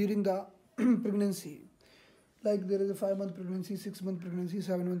point during the pregnancy. Like there is a 5-month pregnancy, 6-month pregnancy,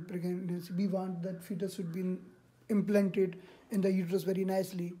 7-month pregnancy. We want that fetus should be implanted in the uterus very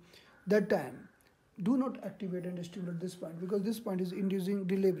nicely. That time, do not activate and stimulate this point, because this point is inducing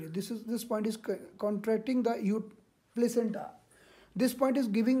delivery. This point is contracting the placenta. This point is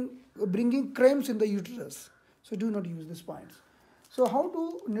bringing cramps in the uterus. So do not use this point. So how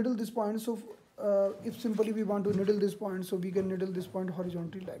to needle this point? So if simply we want to needle this point, so we can needle this point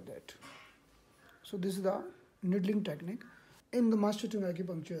horizontally like that. So this is the needling technique. In the master tongue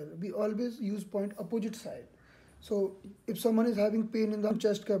acupuncture, we always use point opposite side. So if someone is having pain in the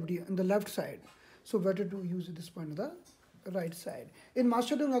chest cavity on the left side, so better to use this point on the right side. In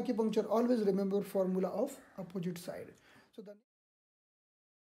master tongue acupuncture, always remember formula of opposite side. So the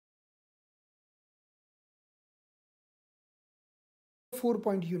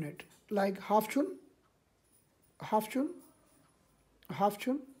 4-point unit like half chun, half chun, half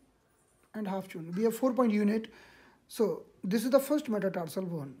chun, and half chun. We have 4-point unit. So this is the first metatarsal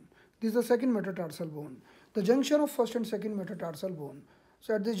bone. This is the second metatarsal bone. The junction of first and second metatarsal bone.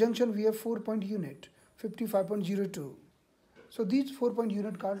 So at this junction we have 4-point unit, 55.02. So these 4-point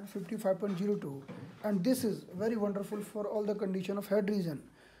unit called 55.02, and this is very wonderful for all the condition of head region.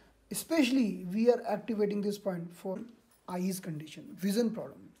 Especially we are activating this point for eyes condition, vision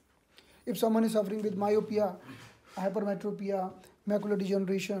problem. If someone is suffering with myopia, hypermetropia, macular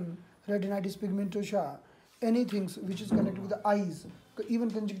degeneration, retinitis pigmentosa, anything which is connected with the eyes,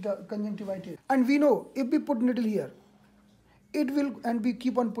 even conjunctivitis. And we know if we put needle here, it will, and we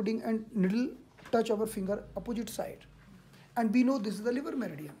keep on putting and needle touch our finger opposite side. And we know this is the liver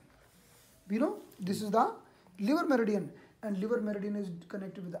meridian. We know this is the liver meridian, and liver meridian is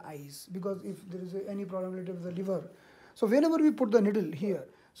connected with the eyes, because if there is any problem related with the liver, so whenever we put the needle here,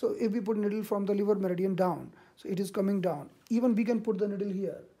 so if we put needle from the liver meridian down, so it is coming down. Even we can put the needle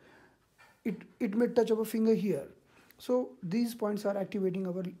here. It may touch our finger here. So these points are activating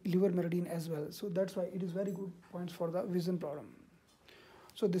our liver meridian as well. So that's why it is very good points for the vision problem.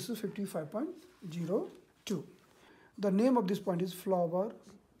 So this is 55.02. The name of this point is flower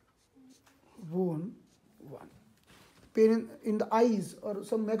bone 1. Pain in the eyes or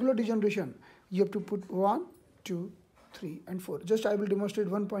some macular degeneration, you have to put 1, 2, 3, and 4. Just I will demonstrate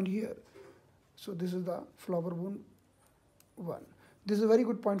one point here. So this is the flower bone 1. This is a very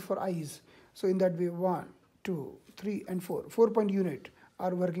good point for eyes. So in that way, 1, 2, 3, and 4. 4-point unit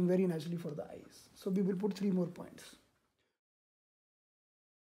are working very nicely for the eyes. So we will put 3 more points.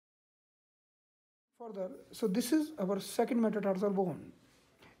 Further, so this is our second metatarsal bone,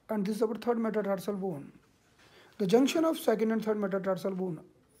 and this is our third metatarsal bone. The junction of second and third metatarsal bone,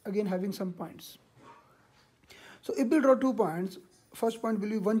 again having some points. So if we draw 2 points, first point will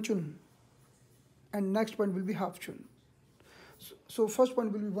be 1 chun, and next point will be half chun. So first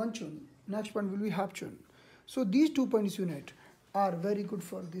point will be 1 chun, next point will be half chun. So these 2 points unit are very good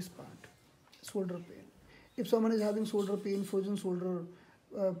for this part, shoulder pain. If someone is having shoulder pain, frozen shoulder,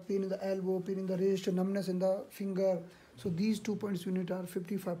 pain in the elbow, pain in the wrist, numbness in the finger, so these 2 points unit are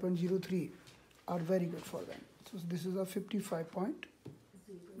 55.03 are very good for them. So this is a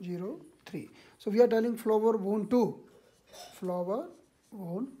 55.03. So we are telling flower bone 2, flower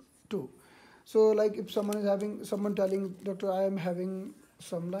bone 2. So like if someone is having, someone telling, doctor, I am having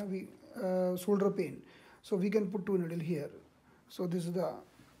some shoulder pain, so we can put 2 needle here. So this is the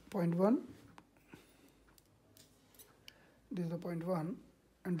point 1, this is the point 1,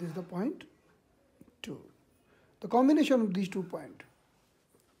 and this is the point 2. The combination of these 2 points,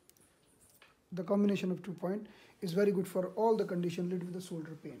 the combination of 2 points is very good for all the condition related with the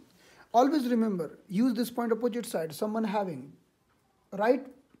shoulder pain. Always remember, use this point opposite side. Someone having right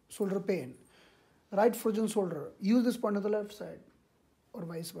shoulder pain, right frozen shoulder, use this point on the left side, or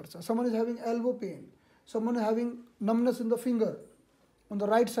vice versa. Someone is having elbow pain, someone is having numbness in the finger, on the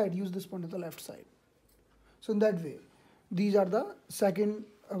right side, use this point on the left side. So in that way, these are the second,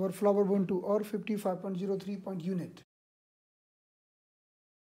 our flower bone 2 or 55.03 point unit.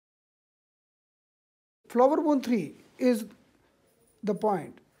 Flower bone 3 is the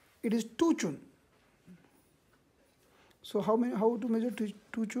point. It is 2 chun. So how to measure 2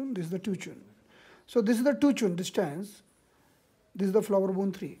 chun? This is the 2 chun. So this is the 2 chun distance. This is the flower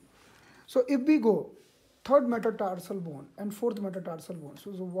bone 3. So if we go third metatarsal bone and fourth metatarsal bone,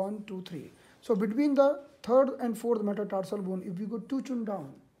 so 1, 2, 3. So between the third and fourth metatarsal bone, if we go 2 chun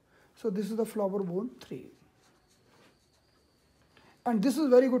down, so this is the flower bone 3. And this is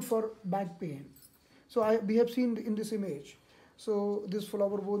very good for back pain. So we have seen in this image. So this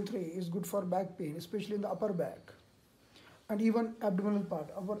flower bone 3 is good for back pain, especially in the upper back and even abdominal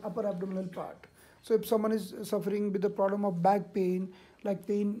part, upper abdominal part. So if someone is suffering with the problem of back pain, like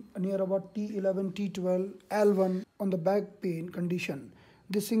pain near about T11, T12, L1 on the back pain condition,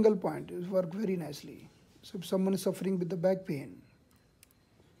 this single point works very nicely. So if someone is suffering with the back pain,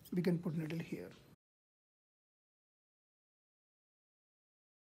 we can put needle here.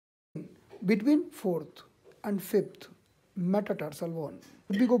 Between fourth and fifth metatarsal bone,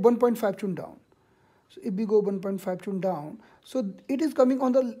 we go 1.5 chun down. So if we go 1.5 tune down, so it is coming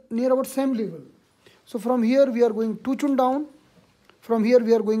on the near about same level. So from here we are going 2 tune down, from here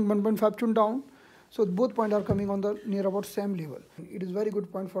we are going 1.5 tune down. So both points are coming on the near about same level. It is very good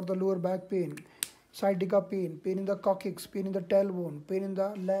point for the lower back pain, sciatica pain, pain in the coccyx, pain in the tailbone, pain in the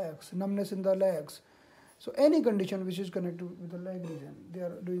legs, numbness in the legs. So any condition which is connected with the leg region, they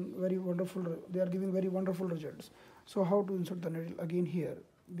are doing very wonderful, they are giving very wonderful results. So how to insert the needle? Again here,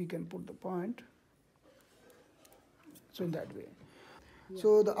 we can put the point. So in that way. Yeah.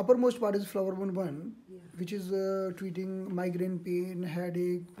 So the uppermost part is flower wound 1, yeah, which is treating migraine pain,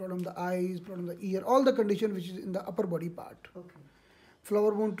 headache, problem the eyes, problem the ear, all the condition which is in the upper body part. Okay.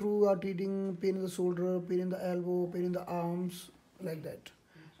 Flower wound 2 are treating pain in the shoulder, pain in the elbow, pain in the arms, like that.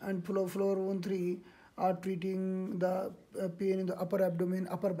 And flower wound 3 are treating the pain in the upper abdomen,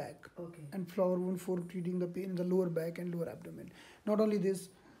 upper back. Okay. And flower wound 4 treating the pain in the lower back and lower abdomen. Not only this,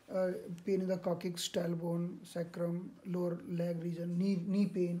 pain in the coccyx, tailbone, sacrum, lower leg region, knee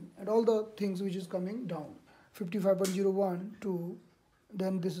pain, and all the things which is coming down. 55.01 to,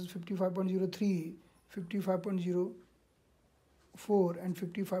 then this is 55.03, 55.04, and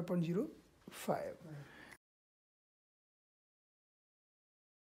 55.05.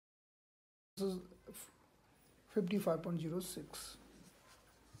 This is 55.06.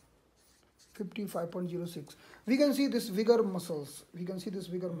 55.06. We can see this vigor muscles. We can see this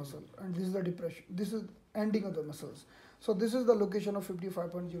vigor muscle, and this is the depression. This is ending of the muscles. So this is the location of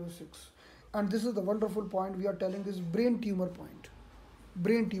 55.06, and this is the wonderful point. We are telling this brain tumor point.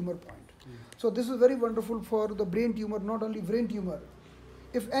 Brain tumor point. So this is very wonderful for the brain tumor. Not only brain tumor.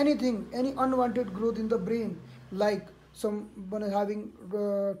 If anything, any unwanted growth in the brain, like someone is having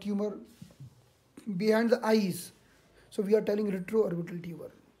tumor behind the eyes, so we are telling retroorbital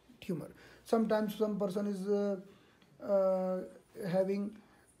tumor. Sometimes some person is having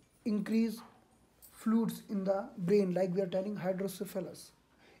increased fluids in the brain, like we are telling hydrocephalus.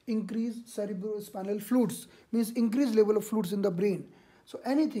 Increased cerebrospinal fluids means increased level of fluids in the brain. So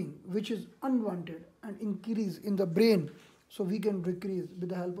anything which is unwanted and increase in the brain, so we can decrease with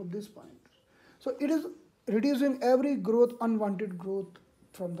the help of this point. So it is reducing every growth, unwanted growth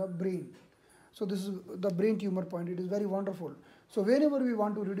from the brain. So this is the brain tumor point. It is very wonderful. So whenever we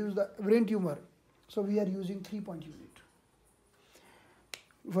want to reduce the brain tumor, so we are using 3-point unit.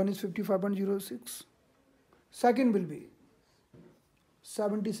 One is 55.06. Second will be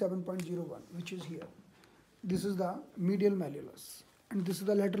 77.01, which is here. This is the medial malleolus, and this is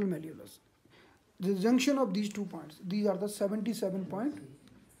the lateral malleolus. The junction of these 2 points, these are the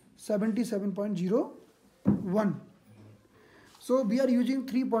 77.01. So we are using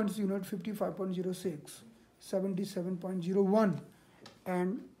 3 points unit, 55.06, 77.01,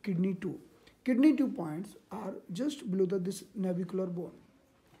 and kidney 2. Kidney 2 points are just below this navicular bone.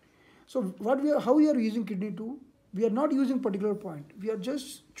 So how we are using kidney 2? We are not using particular point. We are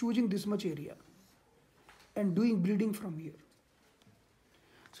just choosing this much area and doing bleeding from here.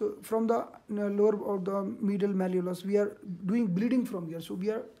 So from the lower or the medial malleolus, we are doing bleeding from here. So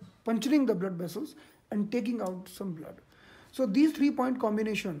we are puncturing the blood vessels and taking out some blood. So these 3-point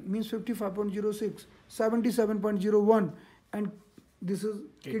combination means 55.06, 77.01, and this is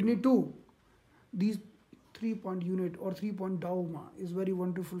kidney 2. These 3-point unit or 3-point dogma is very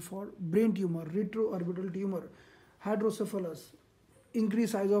wonderful for brain tumor, retroorbital tumor, hydrocephalus,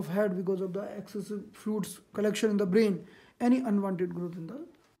 increased size of head because of the excessive fluids collection in the brain, any unwanted growth in the.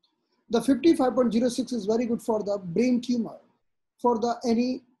 The 55.06 is very good for the brain tumor, for the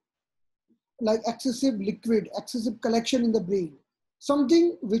any like excessive liquid, excessive collection in the brain,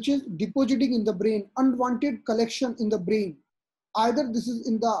 something which is depositing in the brain, unwanted collection in the brain. Either this is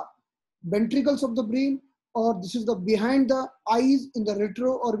in the ventricles of the brain, or this is the behind the eyes in the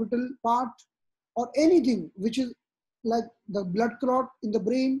retroorbital part, or anything which is like the blood clot in the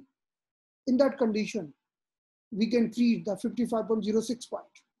brain. In that condition, we can treat the 55.06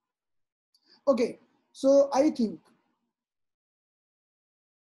 point. Okay, so I think,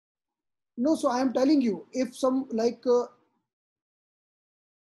 no, so I am telling you, if some like,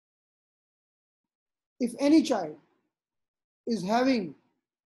 if any child is having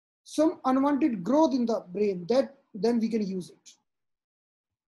some unwanted growth in the brain, then we can use it.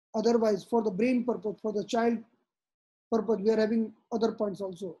 Otherwise, for the brain purpose, for the child purpose, we are having other points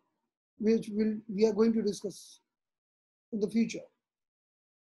also, which we are going to discuss in the future.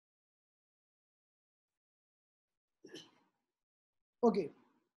 Okay.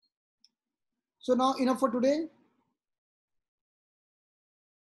 So now enough for today.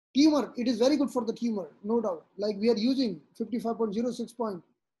 Tumor, it is very good for the tumor, no doubt. Like we are using 55.06 point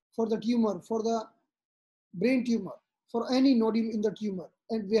for the tumor, for the brain tumor, for any nodule in the tumor,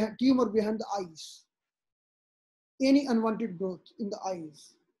 and we have tumor behind the eyes. any unwanted growth in the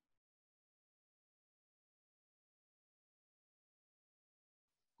eyes.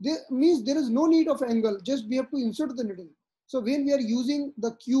 There means there is no need of angle, just we have to insert the needle. So when we are using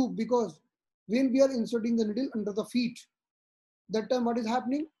the cube, because when we are inserting the needle under the feet, that time what is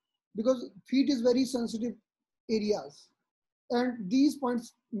happening? Because feet is very sensitive areas, and these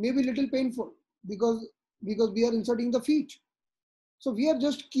points may be little painful because we are inserting the feet. So we are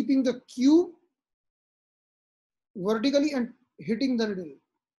just keeping the cube vertically and hitting the needle.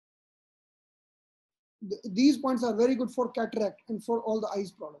 These points are very good for cataract and for all the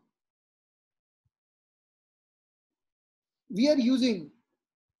eyes problem. We are using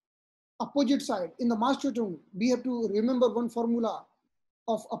opposite side. In the master tongue, we have to remember one formula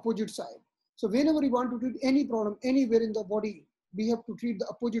of opposite side. So whenever we want to treat any problem anywhere in the body, we have to treat the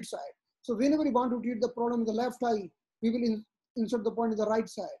opposite side. So whenever we want to treat the problem in the left eye, we will insert the point in the right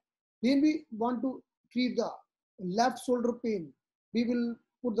side. When we want to treat the left shoulder pain, we will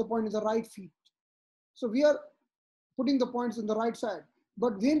put the point in the right feet. So we are putting the points in the right side.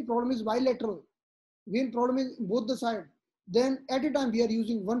 But when problem is bilateral, when problem is both the side, then at a time we are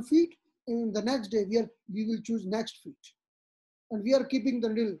using one feet, and the next day we will choose next feet. And we are keeping the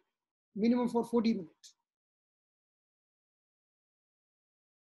needle minimum for 40 minutes.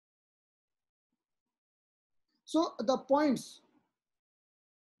 So the points,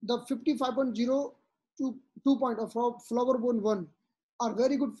 the 55.0 to 2 point of flower bone 1 are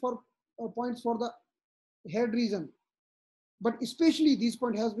very good for points for the head region. But especially this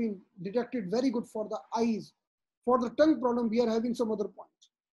point has been detected very good for the eyes. For the tongue problem, we are having some other points.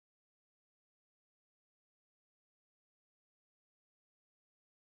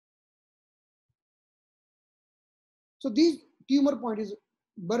 So this tumor point is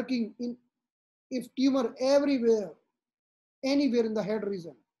working in, if tumor everywhere, anywhere in the head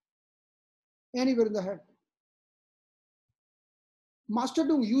region, anywhere in the head. Master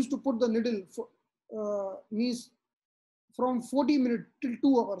tongue used to put the needle for, means from 40 minutes till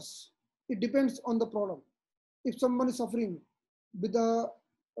 2 hours. It depends on the problem. If someone is suffering with the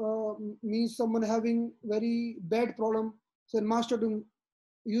means someone having very bad problem, so master tongue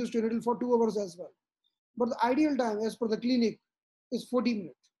used to needle for 2 hours as well. But the ideal time as per the clinic is 40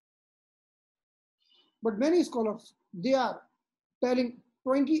 minutes. But many scholars, they are telling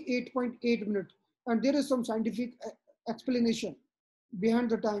 28.8 minutes, and there is some scientific explanation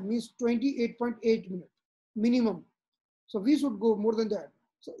behind the time, means 28.8 minutes minimum. So we should go more than that.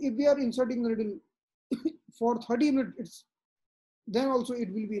 So if we are inserting the needle for 30 minutes, then also it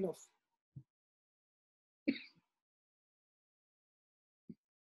will be enough.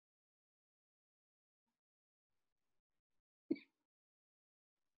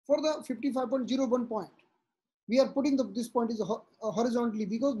 For the 55.01 point, we are putting this point is horizontally,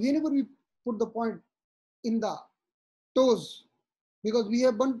 because whenever we put the point in the toes, because we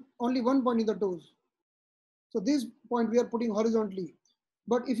have only one point in the toes. So this point we are putting horizontally.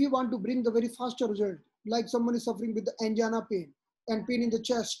 But if you want to bring the very faster result, like someone is suffering with the angina pain and pain in the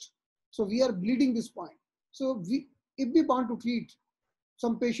chest, so we are bleeding this point. So if we want to treat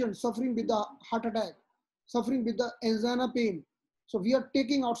some patient suffering with the heart attack, suffering with the angina pain, so we are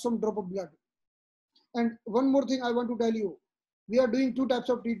taking out some drop of blood. And one more thing I want to tell you, we are doing two types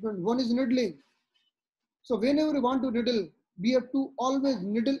of treatment. One is needling. So whenever we want to needle, we have to always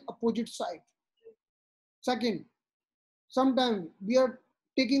needle opposite side. Second, sometimes we are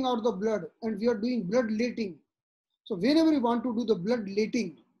taking out the blood and we are doing blood letting. So whenever we want to do the blood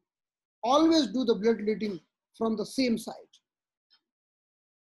letting, always do the blood letting from the same side.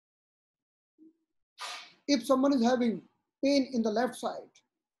 If someone is having pain in the left side,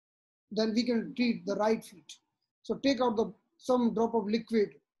 then we can treat the right feet. So take out some drop of liquid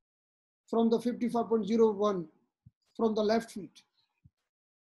from the 55.01 from the left feet.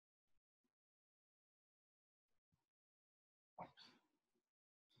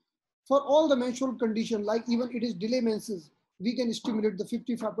 For all the menstrual condition, like even it is delay menses, we can stimulate the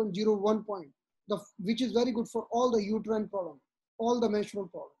 55.01 point, which is very good for all the uterine problem, all the menstrual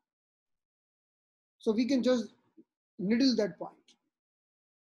problem. So we can just needle that point.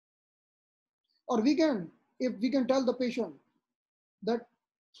 Or if we can tell the patient that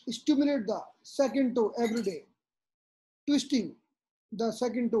stimulate the second toe every day, twisting the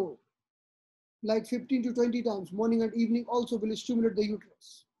second toe like 15 to 20 times, morning and evening, also will stimulate the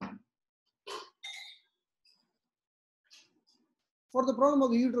uterus. For the problem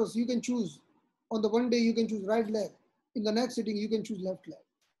of the uterus, you can choose, on the one day you can choose right leg, in the next sitting you can choose left leg.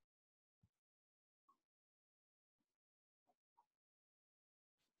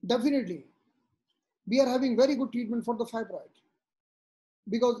 Definitely, we are having very good treatment for the fibroid,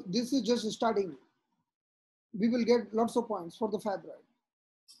 because this is just starting. we will get lots of points for the fibroid.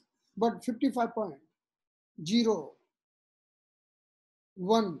 But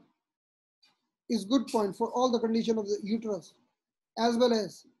 55.01 is good point for all the condition of the uterus, as well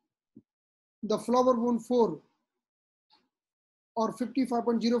as the flower bone 4 or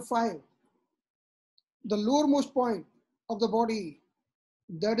 55.05, the lowermost point of the body,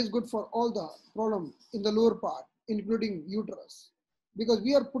 that is good for all the problem in the lower part, including uterus, because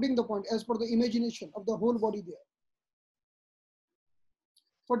we are putting the point as per the imagination of the whole body there.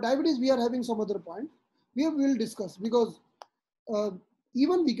 For diabetes, we are having some other point. We will discuss, because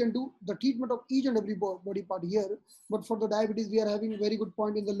even we can do the treatment of each and every body part here. But for the diabetes, we are having very good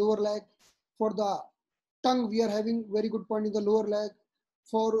point in the lower leg. For the tongue, we are having very good point in the lower leg.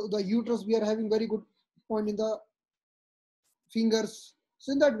 For the uterus, we are having very good point in the fingers.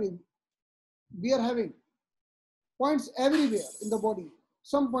 So in that way, we are having points everywhere in the body.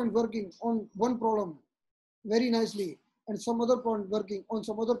 Some point working on one problem very nicely, and some other point working on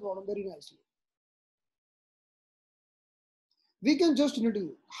some other problem very nicely. We can just needle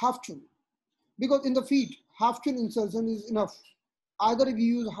half tune, because in the feet, half tune insertion is enough. Either we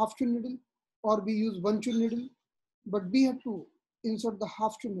use half tune needle or we use 1 tune needle, but we have to insert the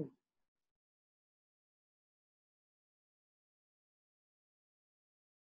half tune needle.